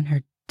tugging on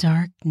her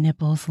dark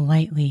nipples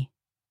lightly.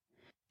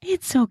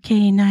 "It's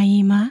okay,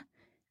 Naima.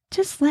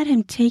 Just let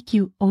him take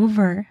you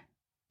over,"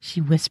 she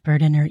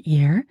whispered in her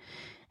ear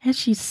as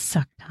she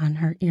sucked on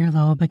her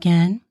earlobe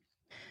again.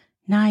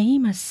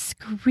 Naima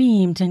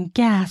screamed and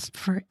gasped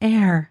for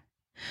air.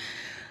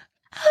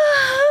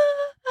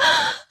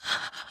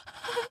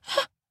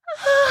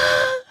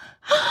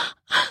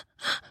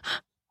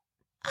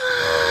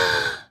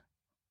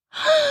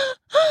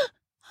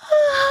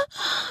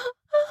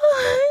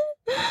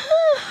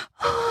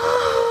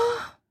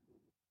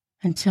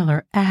 Until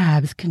her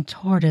abs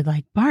contorted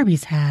like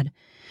Barbie's had.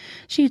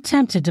 She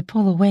attempted to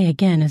pull away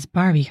again as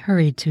Barbie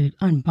hurried to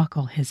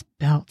unbuckle his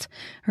belt,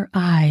 her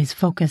eyes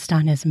focused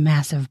on his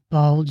massive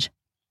bulge.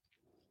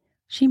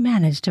 She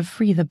managed to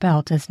free the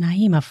belt as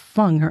Naima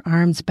flung her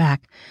arms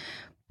back,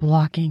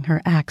 blocking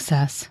her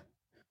access.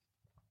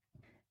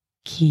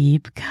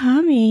 "Keep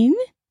coming,"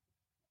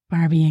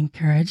 Barbie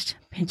encouraged,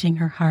 pinching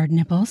her hard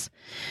nipples.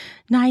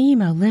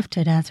 Naima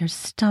lifted as her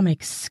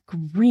stomach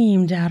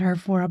screamed at her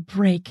for a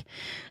break.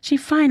 She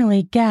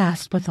finally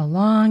gasped with a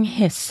long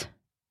hiss.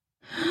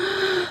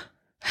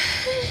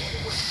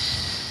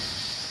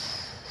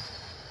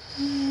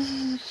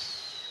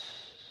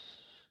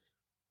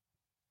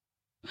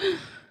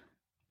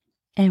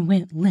 And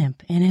went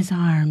limp in his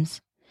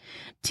arms.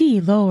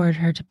 Dee lowered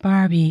her to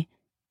Barbie,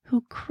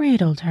 who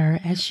cradled her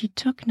as she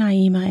took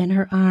Naima in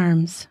her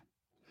arms.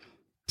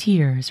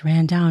 Tears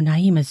ran down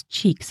Naima's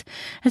cheeks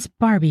as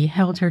Barbie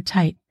held her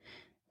tight.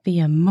 The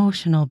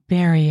emotional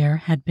barrier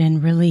had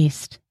been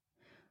released.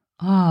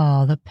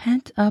 All the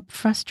pent-up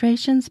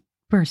frustrations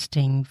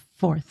bursting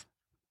forth.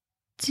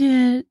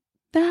 "Did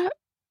that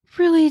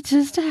really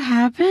just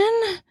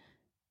happen?"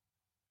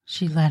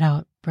 she let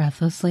out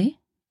breathlessly.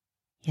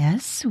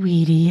 "Yes,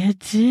 sweetie, it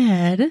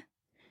did."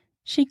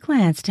 She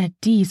glanced at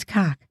Dee's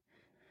cock.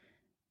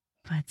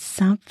 "But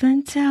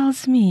something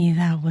tells me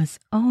that was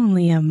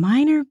only a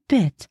minor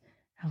bit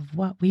of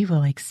what we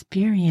will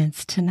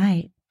experience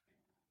tonight."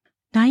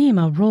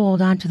 Naima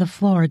rolled onto the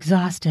floor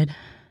exhausted.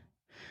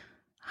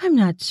 "I'm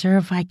not sure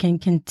if I can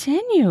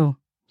continue,"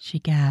 she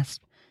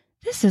gasped.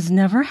 "This has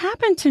never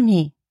happened to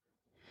me."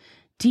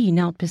 Dee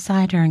knelt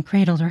beside her and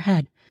cradled her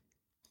head.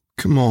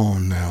 "Come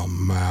on now,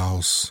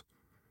 Mouse.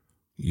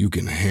 You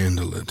can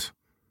handle it.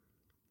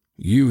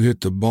 You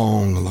hit the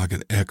bong like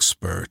an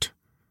expert.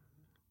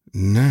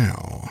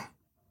 Now..."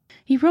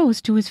 He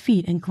rose to his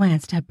feet and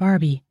glanced at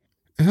Barbie.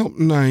 "Help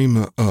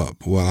Naima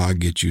up while I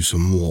get you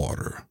some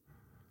water.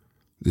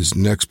 This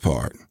next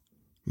part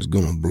is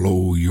gonna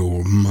blow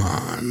your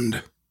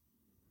mind."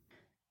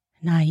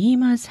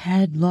 Naima's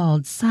head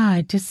lolled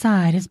side to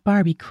side as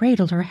Barbie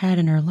cradled her head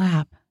in her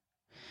lap.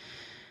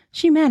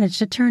 She managed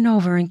to turn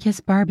over and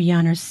kiss Barbie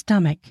on her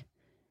stomach.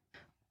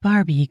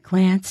 Barbie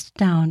glanced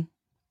down.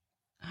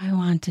 "I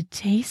want to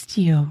taste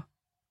you,"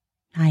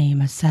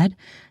 Naima said,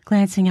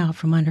 glancing out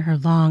from under her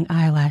long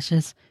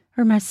eyelashes,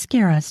 her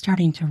mascara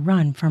starting to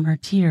run from her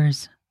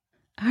tears.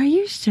 "Are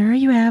you sure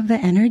you have the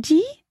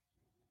energy?"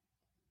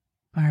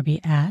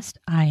 Barbie asked,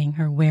 eyeing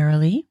her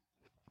warily.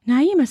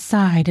 Naima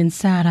sighed and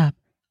sat up.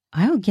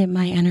 "I'll get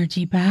my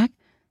energy back.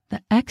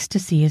 The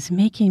ecstasy is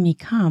making me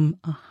come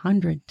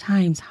 100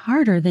 times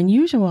harder than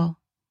usual."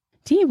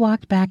 Dee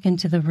walked back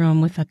into the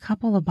room with a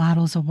couple of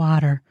bottles of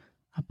water,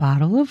 a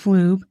bottle of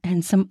lube,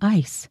 and some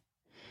ice.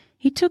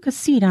 He took a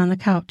seat on the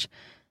couch.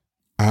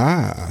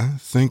 "I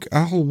think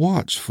I'll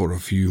watch for a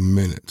few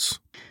minutes."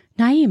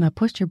 Naima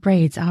pushed her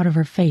braids out of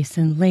her face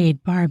and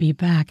laid Barbie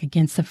back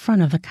against the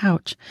front of the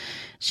couch.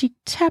 She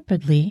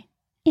tepidly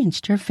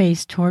inched her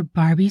face toward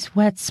Barbie's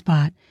wet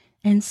spot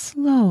and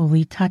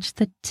slowly touched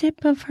the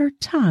tip of her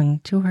tongue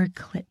to her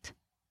clit.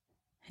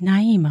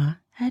 Naima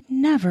had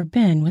never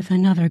been with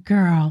another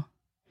girl.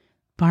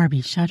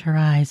 Barbie shut her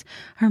eyes,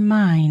 her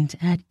mind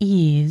at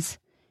ease.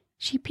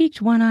 She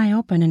peeked one eye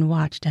open and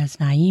watched as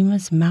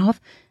Naima's mouth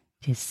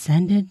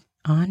descended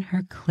on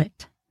her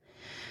clit.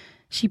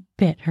 She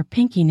bit her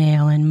pinky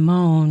nail and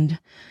moaned,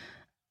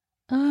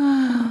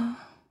 "Oh,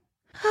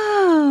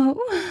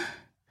 oh,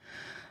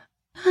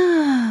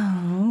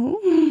 oh."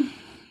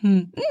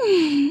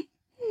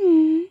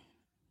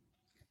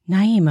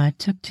 Naima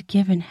took to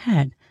giving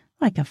head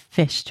like a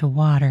fish to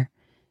water.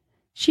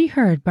 She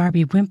heard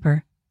Barbie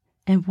whimper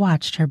and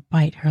watched her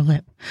bite her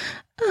lip.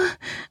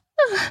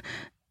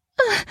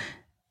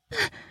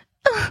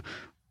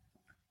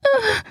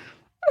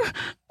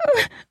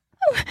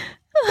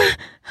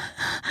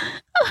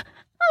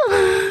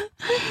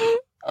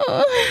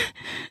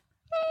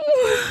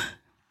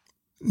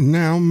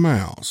 "Now,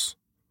 Mouse,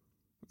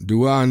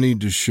 Do I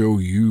need to show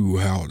you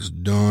how it's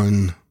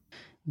done?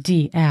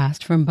 Dee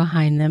asked from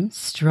behind them,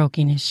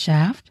 stroking his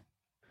shaft.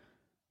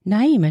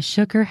 Naima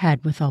shook her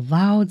head with a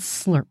loud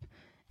slurp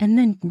and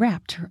then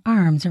wrapped her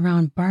arms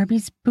around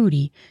Barbie's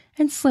booty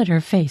and slid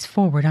her face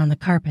forward on the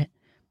carpet.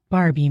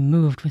 Barbie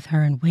moved with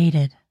her and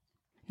waited.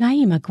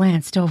 Naima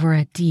glanced over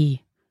at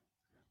Dee.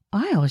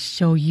 I'll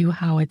show you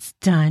how it's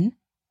done.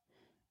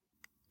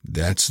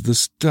 That's the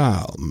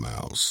style,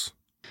 Mouse.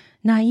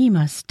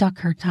 Naima stuck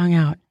her tongue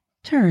out,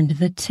 turned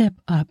the tip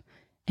up,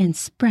 and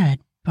spread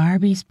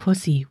Barbie's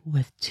pussy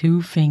with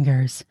 2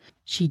 fingers.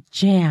 She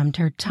jammed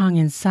her tongue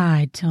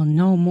inside till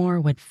no more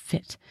would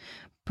fit.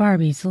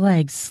 Barbie's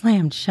legs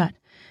slammed shut.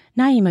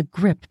 Naima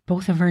gripped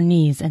both of her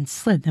knees and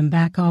slid them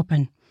back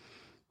open.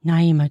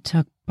 Naima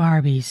took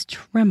Barbie's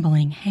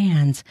trembling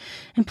hands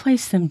and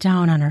placed them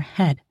down on her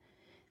head.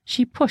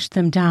 She pushed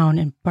them down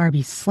and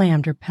Barbie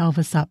slammed her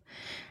pelvis up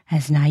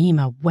as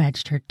Naima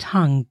wedged her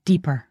tongue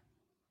deeper.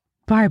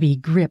 Barbie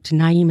gripped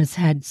Naima's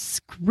head,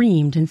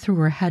 screamed, and threw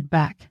her head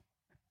back.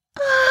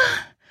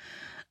 Ah!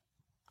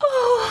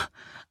 Oh!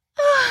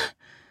 Ah!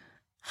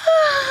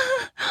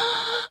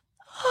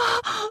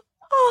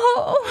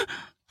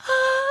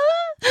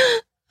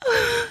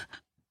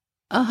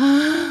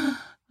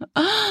 Ah!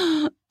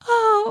 Oh!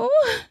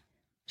 Oh!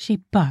 She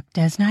bucked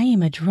as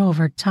Naima drove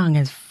her tongue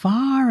as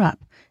far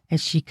up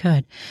as she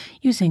could.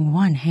 Using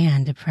one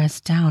hand to press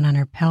down on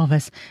her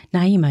pelvis,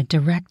 Naima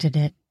directed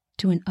it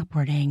to an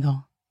upward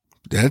angle.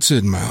 That's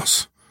it,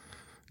 Mouse.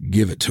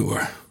 Give it to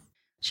her.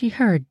 She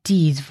heard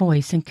Dee's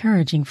voice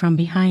encouraging from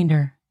behind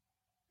her.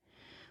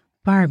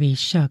 Barbie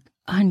shook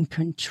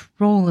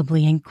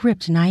uncontrollably and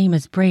gripped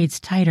Naima's braids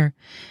tighter.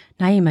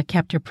 Naima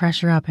kept her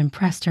pressure up and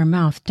pressed her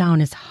mouth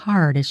down as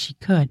hard as she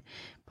could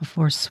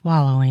before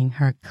swallowing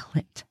her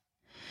clit.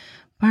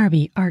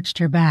 Barbie arched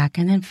her back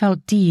and then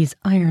felt Dee's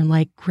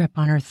iron-like grip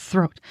on her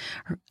throat.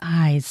 Her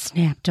eyes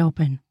snapped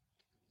open.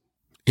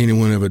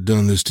 Anyone ever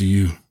done this to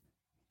you?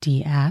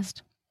 Dee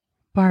asked.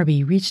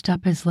 Barbie reached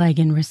up his leg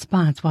in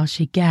response while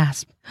she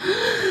gasped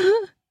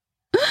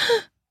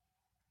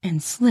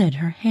and slid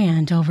her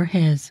hand over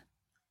his.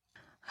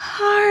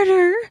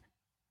 Harder,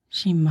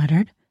 she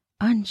muttered,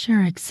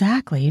 unsure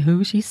exactly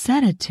who she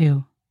said it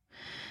to.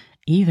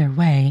 Either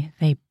way,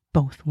 they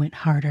both went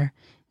harder.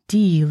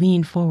 Dee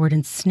leaned forward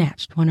and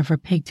snatched one of her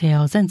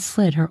pigtails and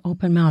slid her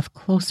open mouth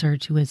closer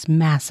to his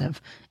massive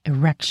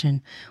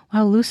erection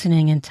while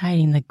loosening and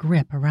tightening the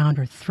grip around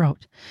her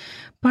throat.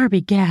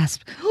 Barbie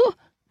gasped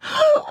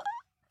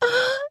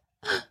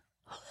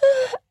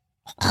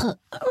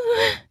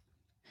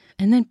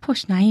and then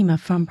pushed Naima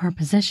from her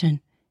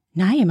position.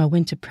 Naima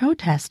went to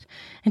protest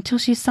until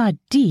she saw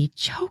Dee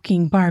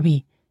choking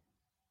Barbie.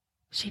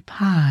 She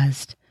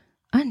paused,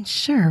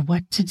 unsure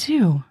what to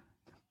do.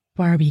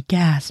 Barbie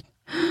gasped.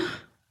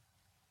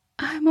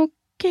 I'm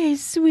okay,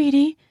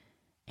 sweetie.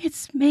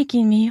 It's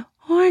making me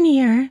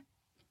hornier.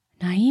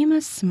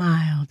 Naima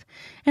smiled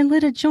and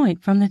lit a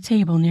joint from the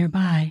table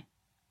nearby.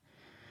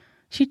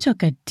 She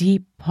took a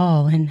deep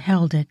pull and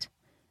held it.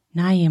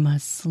 Naima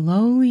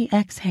slowly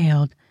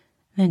exhaled,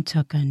 then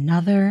took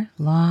another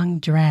long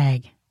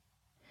drag.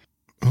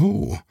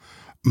 Oh,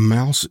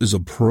 Mouse is a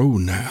pro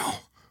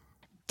now,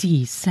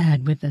 Dee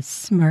said with a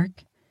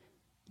smirk.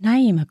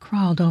 Naima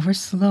crawled over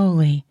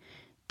slowly.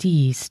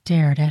 Dee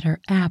stared at her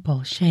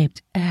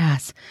apple-shaped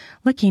ass,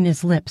 licking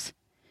his lips.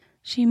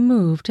 She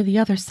moved to the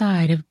other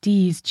side of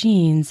Dee's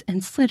jeans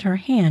and slid her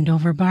hand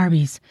over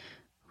Barbie's,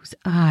 whose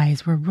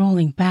eyes were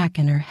rolling back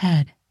in her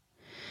head.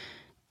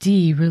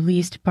 Dee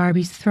released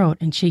Barbie's throat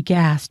and she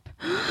gasped.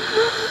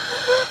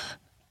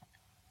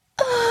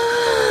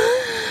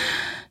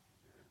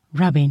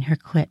 Rubbing her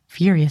clit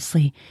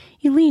furiously,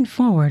 he leaned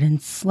forward and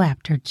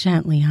slapped her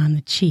gently on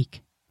the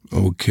cheek.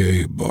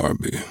 Okay,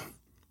 Barbie.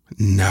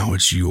 Now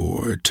it's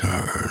your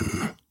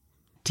turn,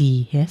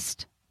 Dee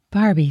hissed.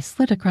 Barbie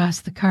slid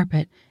across the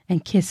carpet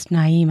and kissed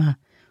Naima,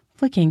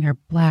 flicking her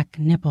black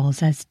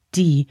nipples as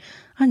Dee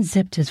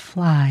unzipped his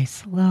fly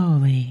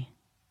slowly.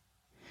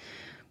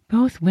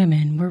 Both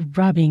women were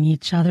rubbing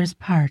each other's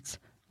parts,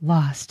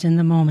 lost in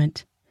the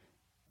moment.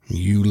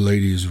 You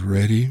ladies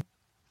ready?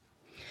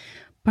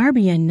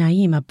 Barbie and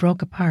Naima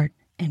broke apart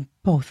and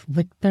both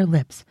licked their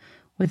lips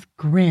with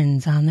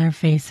grins on their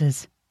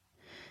faces.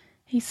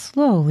 He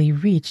slowly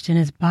reached in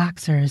his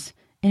boxers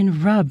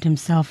and rubbed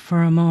himself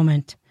for a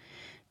moment.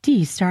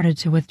 Dee started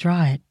to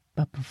withdraw it,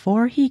 but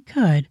before he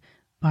could,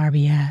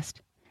 Barbie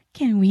asked,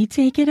 Can we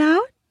take it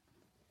out?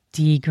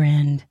 Dee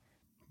grinned.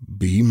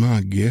 Be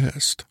my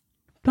guest.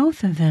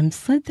 Both of them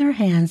slid their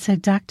hands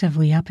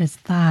seductively up his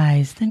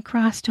thighs, then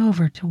crossed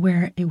over to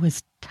where it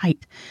was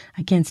tight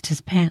against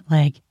his pant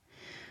leg.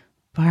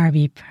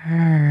 Barbie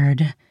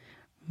purred,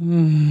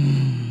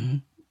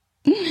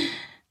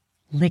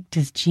 licked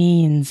his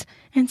jeans,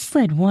 and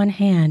slid one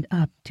hand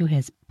up to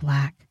his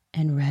black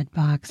and red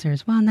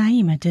boxers while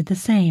Naima did the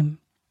same.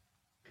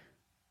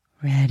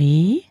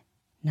 Ready?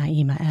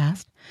 Naima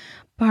asked.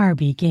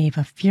 Barbie gave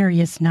a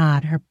furious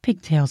nod, her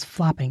pigtails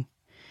flopping.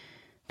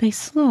 They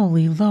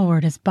slowly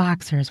lowered his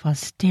boxers while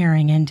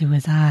staring into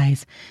his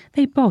eyes.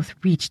 They both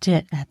reached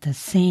it at the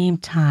same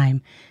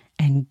time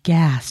and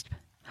gasped.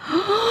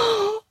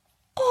 Oh!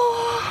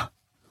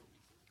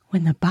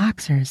 When the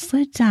boxers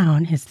slid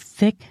down his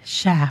thick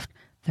shaft,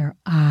 their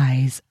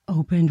eyes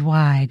opened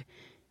wide.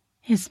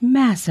 His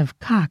massive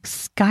cock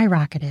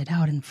skyrocketed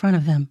out in front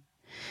of them.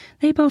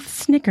 They both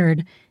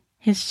snickered.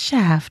 His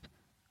shaft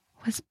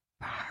was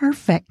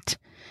perfect,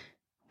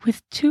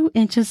 with 2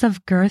 inches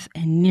of girth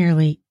and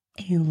nearly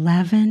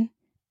 11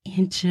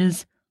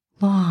 inches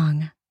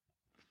long.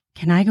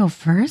 "Can I go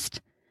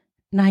first?"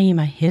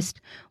 Naima hissed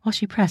while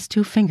she pressed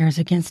 2 fingers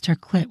against her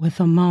clit with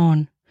a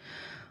moan.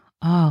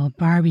 All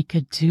Barbie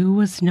could do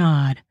was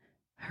nod.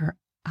 Her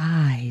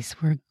eyes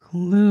were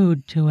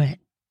glued to it.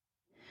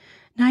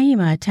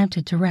 Naima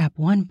attempted to wrap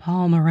 1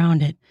 palm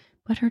around it,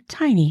 but her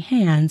tiny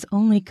hands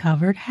only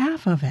covered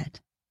half of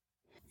it.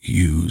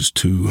 "Use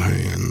 2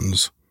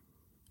 hands.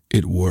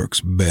 It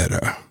works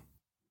better,"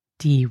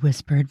 Dee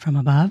whispered from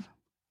above.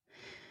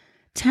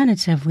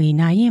 Tentatively,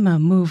 Naima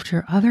moved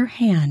her other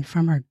hand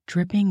from her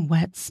dripping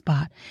wet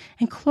spot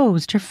and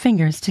closed her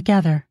fingers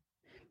together.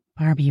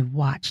 Barbie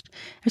watched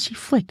as she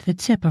flicked the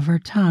tip of her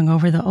tongue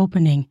over the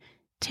opening,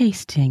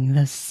 tasting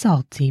the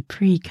salty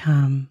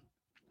pre-cum.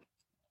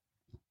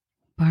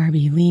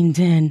 Barbie leaned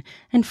in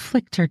and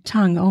flicked her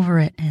tongue over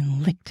it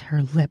and licked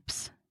her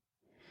lips.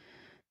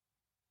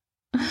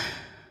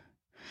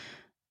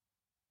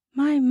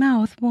 "My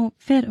mouth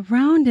won't fit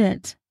around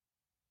it,"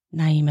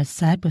 Naima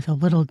said with a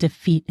little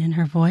defeat in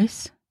her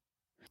voice.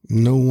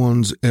 "No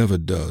one's ever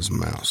does,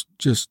 Mouse.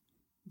 Just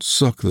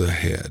suck the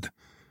head.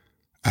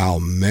 I'll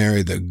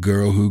marry the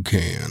girl who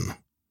can."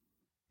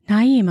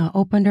 Naima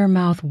opened her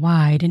mouth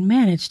wide and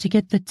managed to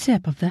get the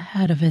tip of the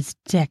head of his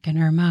dick in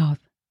her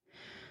mouth.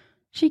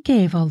 She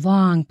gave a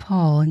long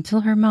pull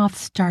until her mouth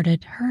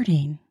started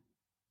hurting.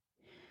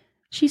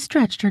 She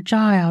stretched her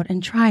jaw out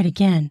and tried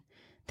again,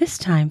 this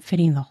time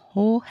fitting the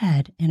whole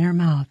head in her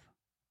mouth.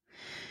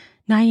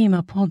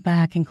 Naima pulled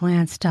back and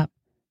glanced up.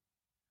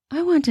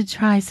 "I want to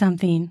try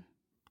something,"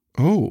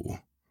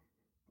 Oh,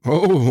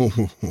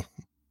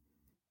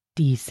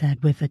 Dee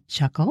said with a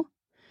chuckle.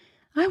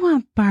 "I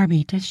want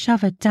Barbie to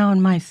shove it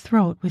down my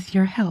throat with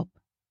your help."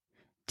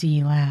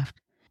 Dee laughed.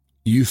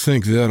 you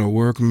think that'll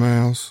work,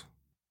 Mouse?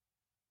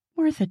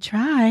 "Worth a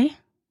try."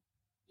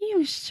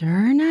 "You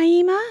sure,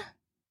 Naima?"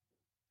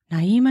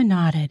 Naima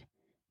nodded.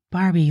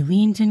 Barbie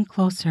leaned in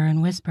closer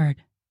and whispered,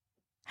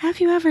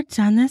 "Have you ever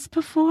done this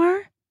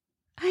before?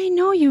 I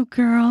know you,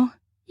 girl.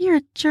 You're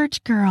a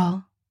church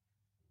girl."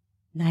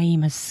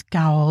 Naima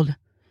scowled.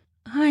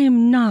 "I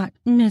am not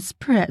Miss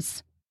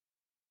Priss."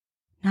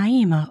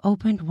 Naima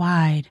opened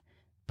wide.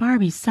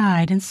 Barbie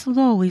sighed and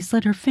slowly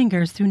slid her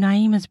fingers through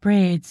Naima's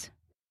braids.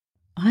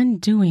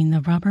 Undoing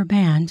the rubber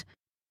band,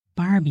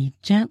 Barbie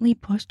gently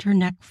pushed her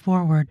neck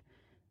forward.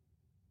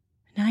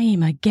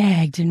 Naima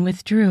gagged and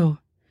withdrew.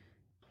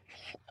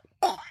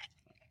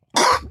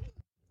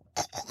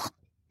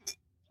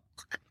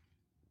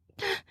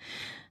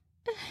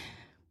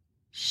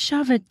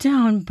 "Shove it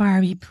down,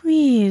 Barbie,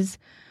 please.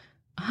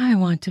 I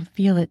want to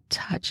feel it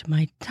touch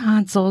my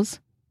tonsils,"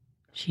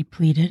 she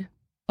pleaded.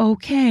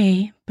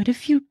 "Okay, but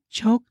if you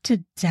choke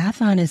to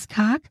death on his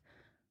cock,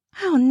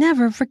 I'll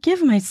never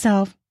forgive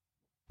myself,"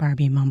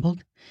 Barbie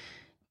mumbled.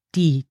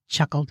 Dee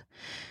chuckled.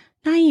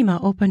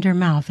 Naima opened her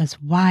mouth as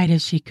wide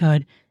as she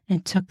could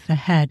and took the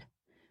head.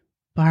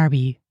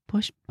 Barbie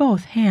pushed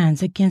both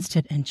hands against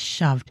it and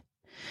shoved.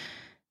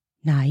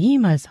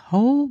 Naima's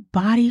whole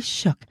body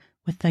shook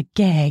with the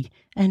gag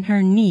and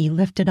her knee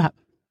lifted up.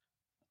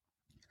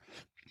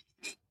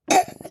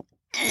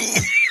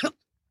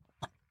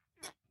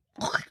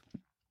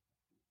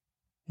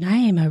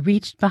 Naima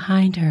reached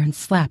behind her and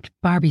slapped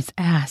Barbie's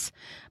ass.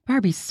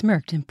 Barbie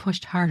smirked and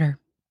pushed harder.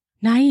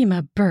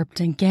 Naima burped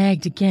and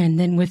gagged again,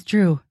 then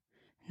withdrew.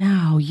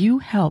 "Now you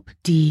help,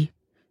 Dee,"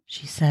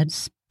 she said,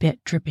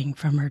 spit dripping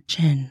from her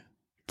chin.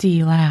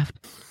 Dee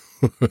laughed.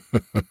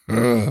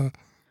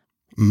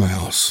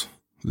 Mouse,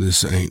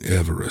 this ain't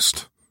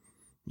Everest.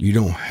 You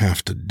don't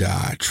have to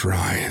die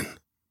trying.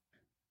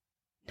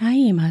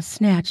 Naima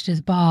snatched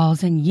his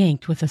balls and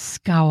yanked with a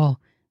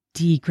scowl.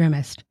 Dee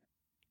grimaced.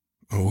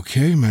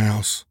 Okay,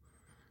 Mouse.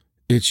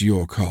 It's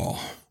your call.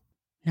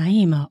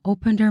 Naima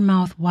opened her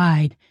mouth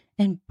wide,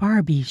 and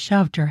Barbie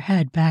shoved her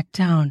head back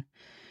down.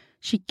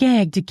 She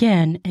gagged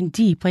again, and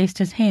Dee placed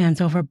his hands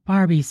over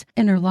Barbie's,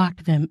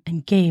 interlocked them,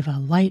 and gave a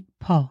light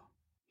pull.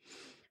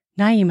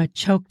 Naima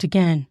choked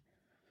again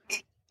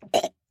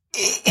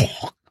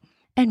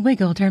and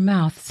wiggled her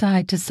mouth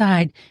side to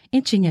side,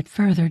 inching it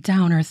further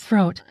down her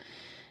throat.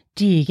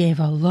 Dee gave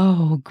a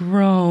low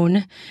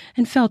groan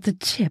and felt the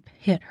tip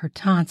hit her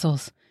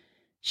tonsils.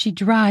 She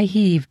dry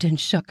heaved and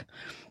shook.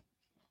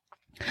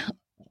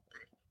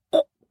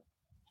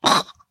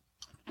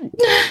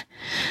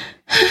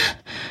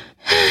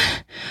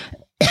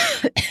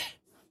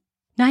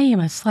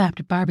 Naima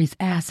slapped Barbie's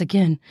ass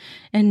again,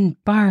 and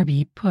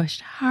Barbie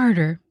pushed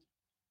harder.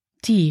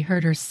 Dee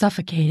heard her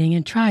suffocating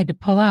and tried to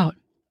pull out.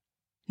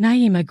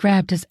 Naima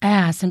grabbed his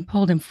ass and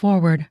pulled him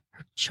forward,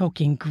 her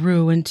choking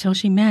grew until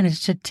she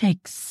managed to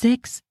take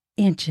 6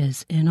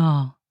 inches in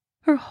all.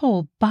 Her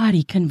whole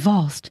body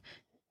convulsed,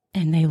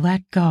 and they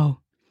let go.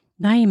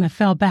 Naima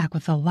fell back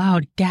with a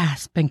loud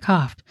gasp and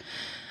coughed.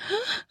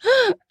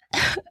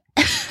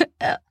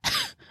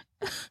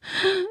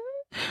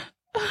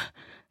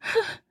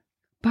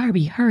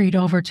 Barbie hurried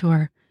over to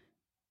her.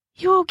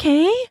 "You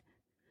okay?"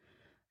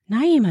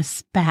 Naima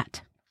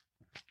spat.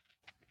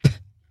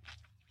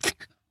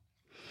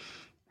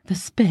 The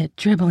spit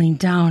dribbling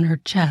down her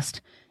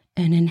chest,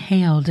 and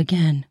inhaled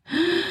again.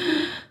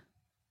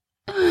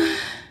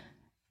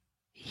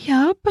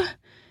 "Yup,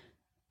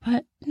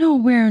 but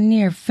nowhere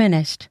near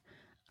finished.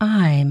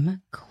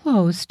 I'm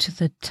close to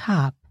the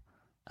top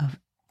of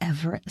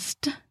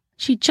Everest."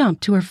 She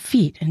jumped to her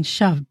feet and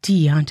shoved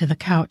Dee onto the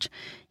couch.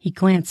 He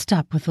glanced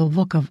up with a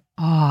look of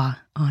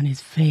awe on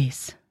his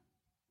face.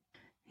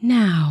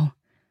 "Now,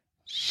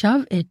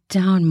 shove it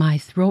down my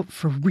throat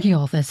for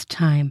real this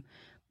time.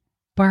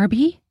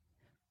 Barbie,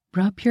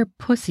 rub your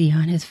pussy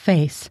on his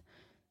face."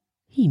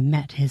 He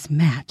met his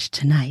match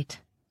tonight.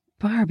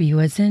 Barbie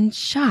was in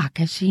shock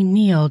as she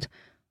kneeled,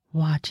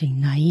 watching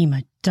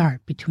Naima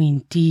dart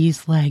between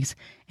Dee's legs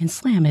and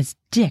slam his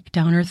dick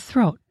down her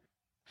throat.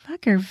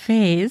 "Fuck her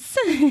face,"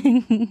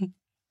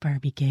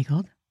 Barbie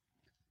giggled.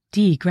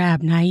 Dee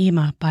grabbed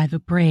Naima by the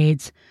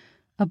braids,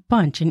 a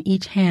bunch in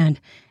each hand,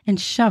 and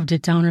shoved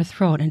it down her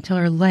throat until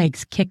her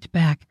legs kicked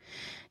back.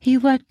 He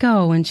let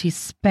go and she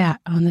spat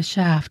on the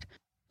shaft.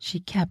 She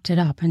kept it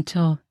up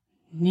until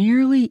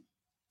nearly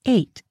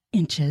 8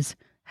 inches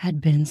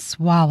had been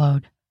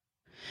swallowed.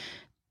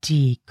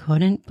 Dee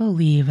couldn't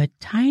believe a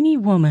tiny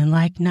woman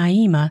like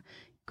Naima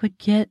could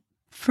get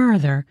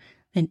further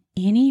than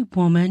any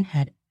woman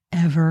had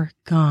ever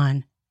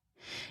gone.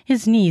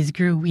 His knees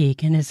grew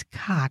weak and his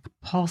cock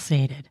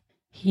pulsated.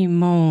 He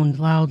moaned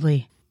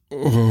loudly.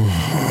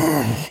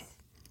 What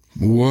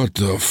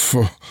the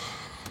fuck?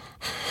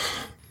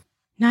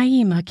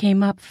 Naima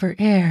came up for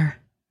air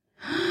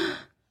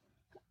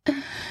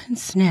and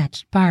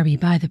snatched Barbie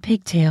by the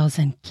pigtails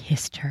and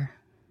kissed her.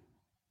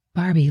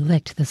 Barbie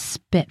licked the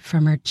spit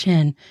from her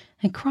chin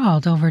and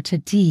crawled over to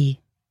Dee.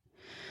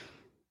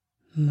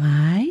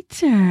 "My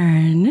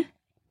turn,"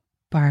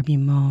 Barbie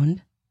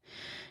moaned.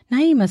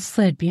 Naima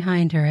slid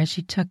behind her as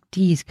she took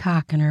Dee's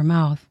cock in her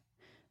mouth.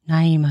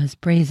 Naima's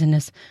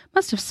brazenness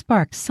must have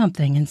sparked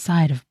something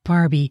inside of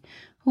Barbie,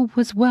 who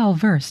was well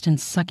versed in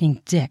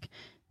sucking dick,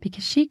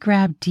 because she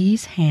grabbed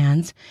Dee's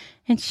hands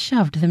and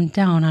shoved them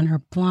down on her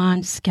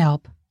blonde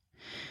scalp.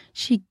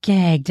 She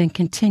gagged and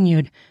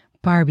continued.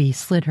 Barbie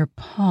slid her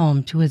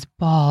palm to his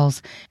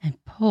balls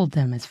and pulled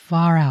them as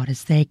far out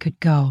as they could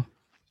go.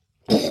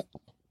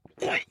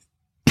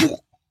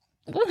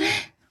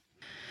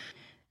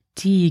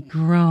 Dee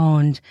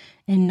groaned,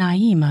 and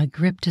Naima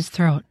gripped his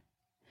throat.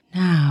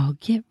 "Now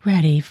get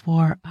ready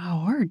for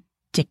our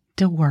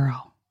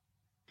dick-to-whirl."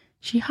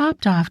 She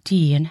hopped off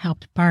Dee and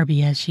helped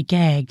Barbie as she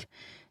gagged.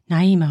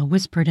 Naima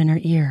whispered in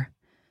her ear.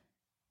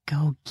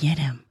 "Go get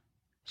him,"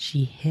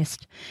 she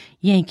hissed,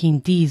 yanking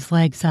Dee's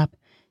legs up.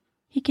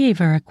 He gave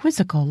her a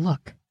quizzical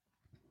look.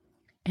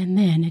 And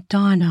then it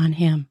dawned on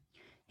him.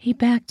 He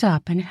backed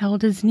up and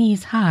held his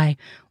knees high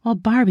while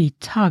Barbie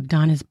tugged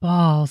on his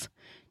balls.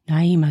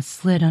 Naima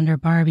slid under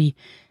Barbie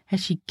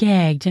as she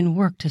gagged and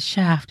worked a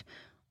shaft,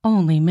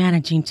 only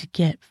managing to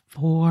get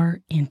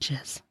 4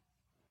 inches.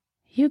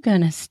 "You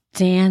gonna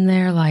stand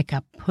there like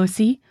a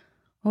pussy,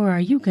 or are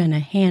you gonna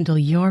handle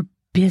your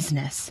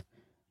business?"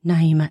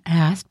 Naima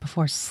asked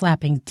before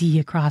slapping Dee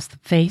across the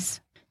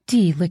face.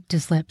 Dee licked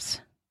his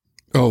lips.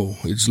 "Oh,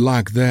 it's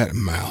like that,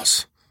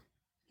 mouse."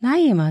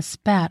 Naima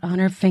spat on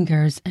her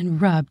fingers and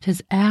rubbed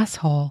his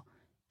asshole.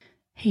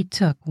 He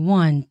took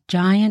one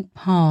giant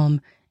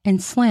palm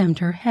and slammed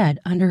her head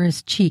under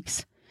his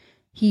cheeks.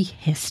 He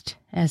hissed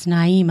as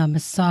Naima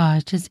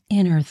massaged his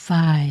inner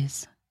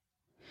thighs.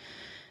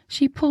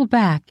 She pulled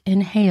back,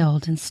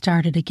 inhaled, and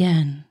started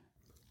again.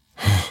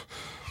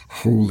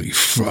 "Holy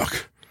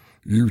fuck.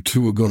 You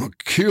two are gonna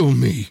kill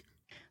me."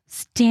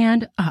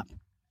 "Stand up,"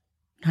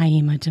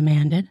 Naima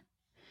demanded.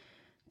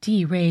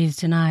 Dee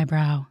raised an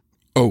eyebrow.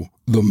 "Oh,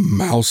 the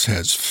mouse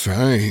has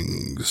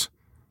fangs."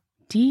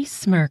 Dee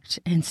smirked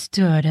and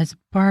stood as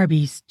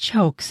Barbie's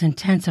chokes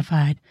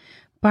intensified.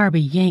 Barbie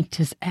yanked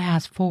his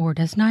ass forward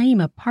as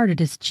Naima parted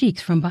his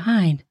cheeks from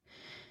behind.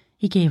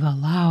 He gave a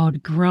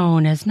loud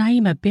groan as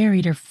Naima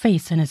buried her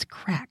face in his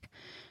crack.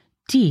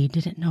 Dee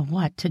didn't know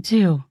what to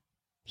do.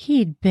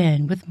 He'd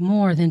been with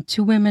more than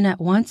 2 women at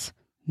once,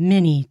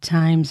 many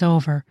times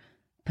over,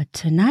 but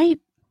tonight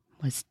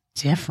was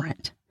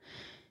different.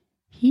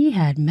 He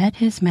had met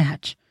his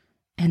match,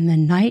 and the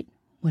night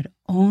would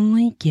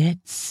only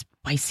get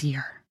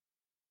spicier.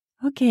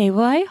 Okay,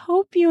 well, I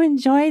hope you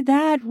enjoyed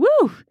that.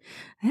 Woo!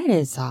 That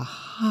is a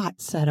hot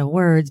set of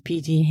words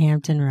P.T.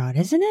 Hampton wrote,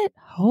 isn't it?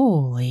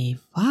 Holy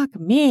fuck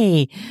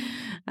me.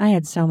 I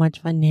had so much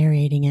fun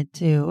narrating it,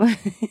 too.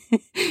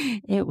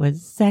 It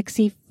was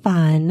sexy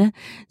fun,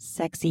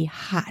 sexy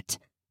hot,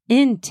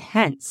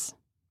 intense.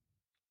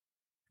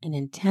 An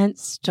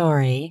intense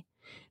story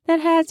that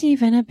has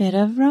even a bit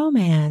of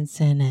romance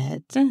in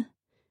it.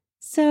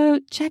 So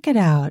check it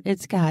out.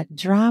 It's got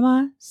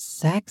drama,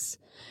 sex,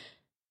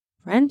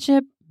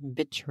 friendship,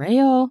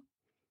 betrayal,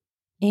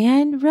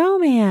 and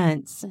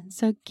romance.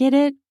 So get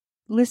it,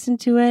 listen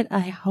to it. I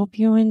hope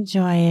you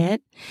enjoy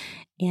it.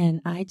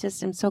 And I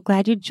just am so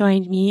glad you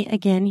joined me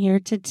again here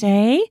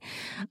today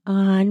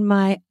on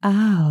my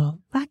Oh,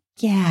 Fuck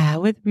Yeah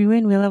with Rue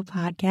and Willow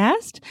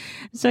podcast.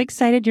 I'm so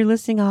excited you're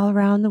listening all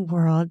around the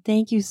world.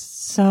 Thank you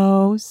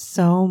so,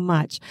 so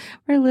much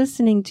for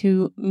listening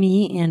to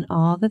me and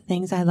all the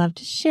things I love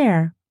to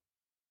share.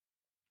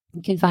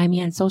 You can find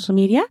me on social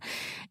media,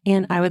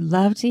 and I would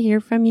love to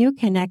hear from you.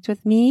 Connect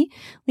with me.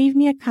 Leave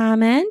me a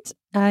comment,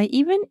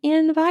 even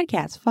in the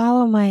podcast.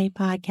 Follow my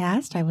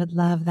podcast. I would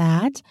love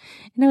that.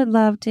 And I would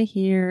love to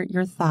hear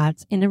your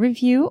thoughts in a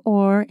review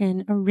or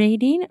in a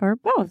rating or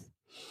both.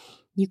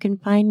 You can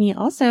find me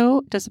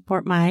also to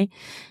support my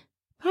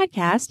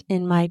podcast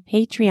in my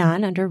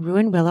Patreon under Rue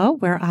and Willow,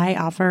 where I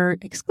offer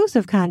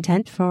exclusive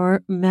content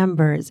for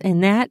members.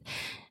 And that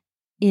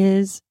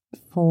is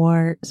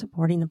for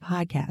supporting the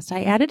podcast.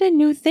 I added a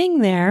new thing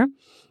there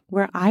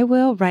where I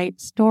will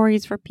write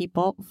stories for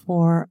people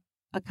for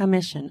a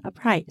commission, a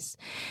price.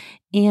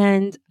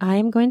 And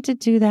I'm going to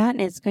do that.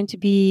 And it's going to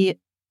be,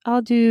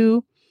 I'll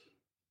do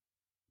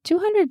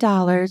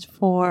 $200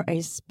 for a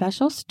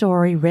special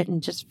story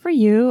written just for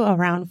you,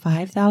 around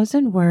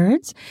 5,000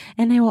 words.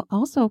 And I will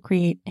also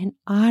create an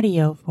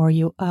audio for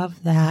you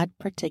of that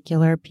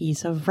particular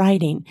piece of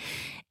writing.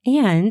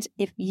 And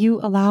if you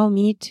allow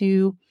me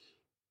to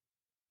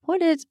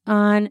put it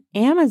on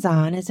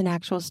Amazon as an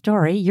actual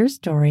story, your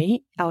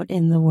story out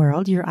in the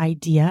world, your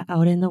idea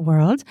out in the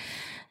world,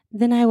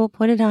 then I will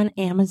put it on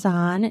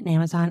Amazon and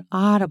Amazon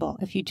Audible.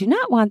 If you do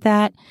not want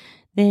that,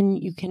 then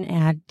you can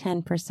add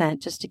 10%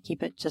 just to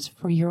keep it just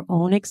for your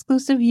own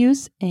exclusive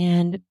use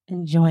and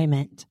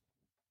enjoyment.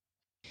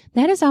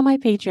 That is on my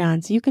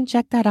Patreon, so you can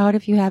check that out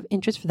if you have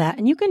interest for that.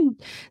 And you can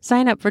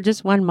sign up for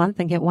just 1 month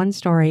and get one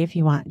story if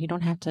you want. You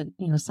don't have to,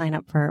 sign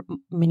up for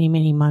many,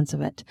 many months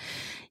of it.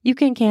 You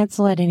can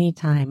cancel at any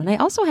time. And I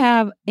also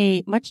have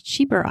a much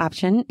cheaper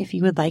option if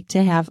you would like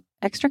to have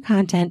extra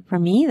content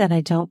from me that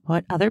I don't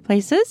put other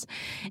places.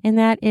 And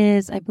that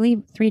is, I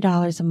believe,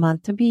 $3 a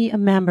month to be a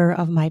member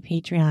of my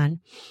Patreon.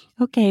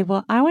 Okay,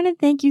 well, I want to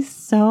thank you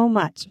so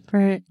much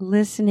for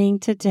listening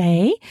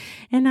today.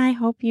 And I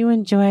hope you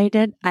enjoyed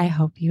it. I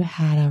hope you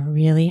had a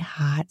really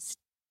hot,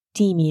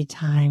 steamy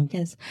time,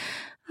 because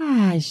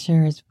I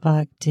sure as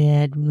fuck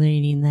did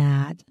reading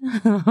that.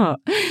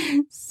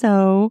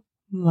 So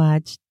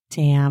much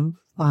damn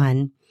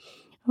fun.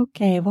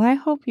 Okay, well, I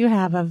hope you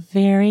have a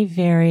very,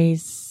 very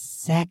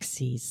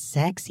sexy,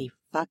 sexy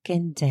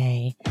fucking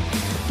day.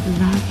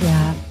 Love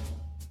ya.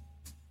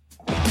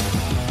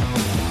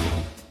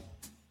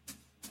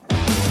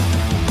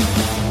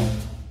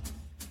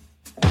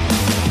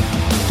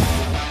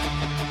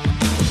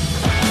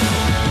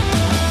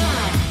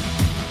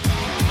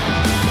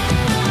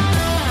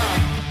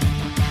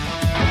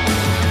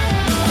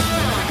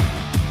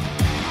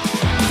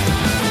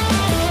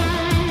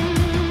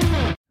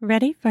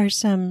 Ready for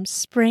some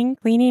spring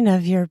cleaning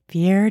of your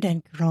beard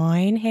and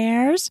groin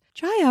hairs?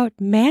 Try out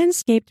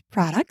Manscaped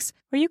products,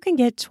 where you can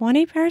get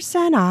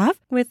 20% off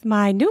with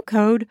my new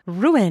code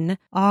RUAN,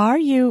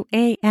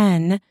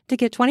 RUAN, to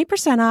get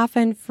 20% off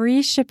and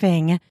free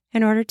shipping.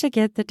 In order to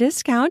get the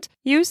discount,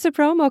 use the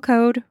promo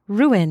code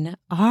RUAN,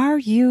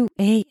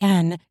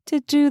 RUAN, to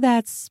do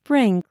that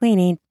spring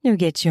cleaning to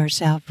get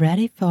yourself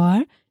ready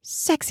for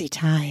sexy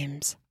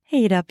times.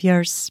 Heat up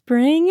your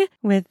spring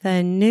with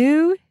a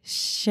new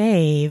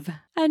shave,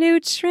 a new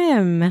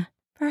trim.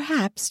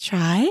 Perhaps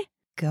try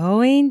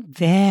going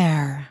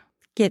bare.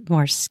 Get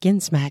more skin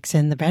smacks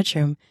in the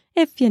bedroom,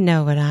 if you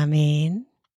know what I mean.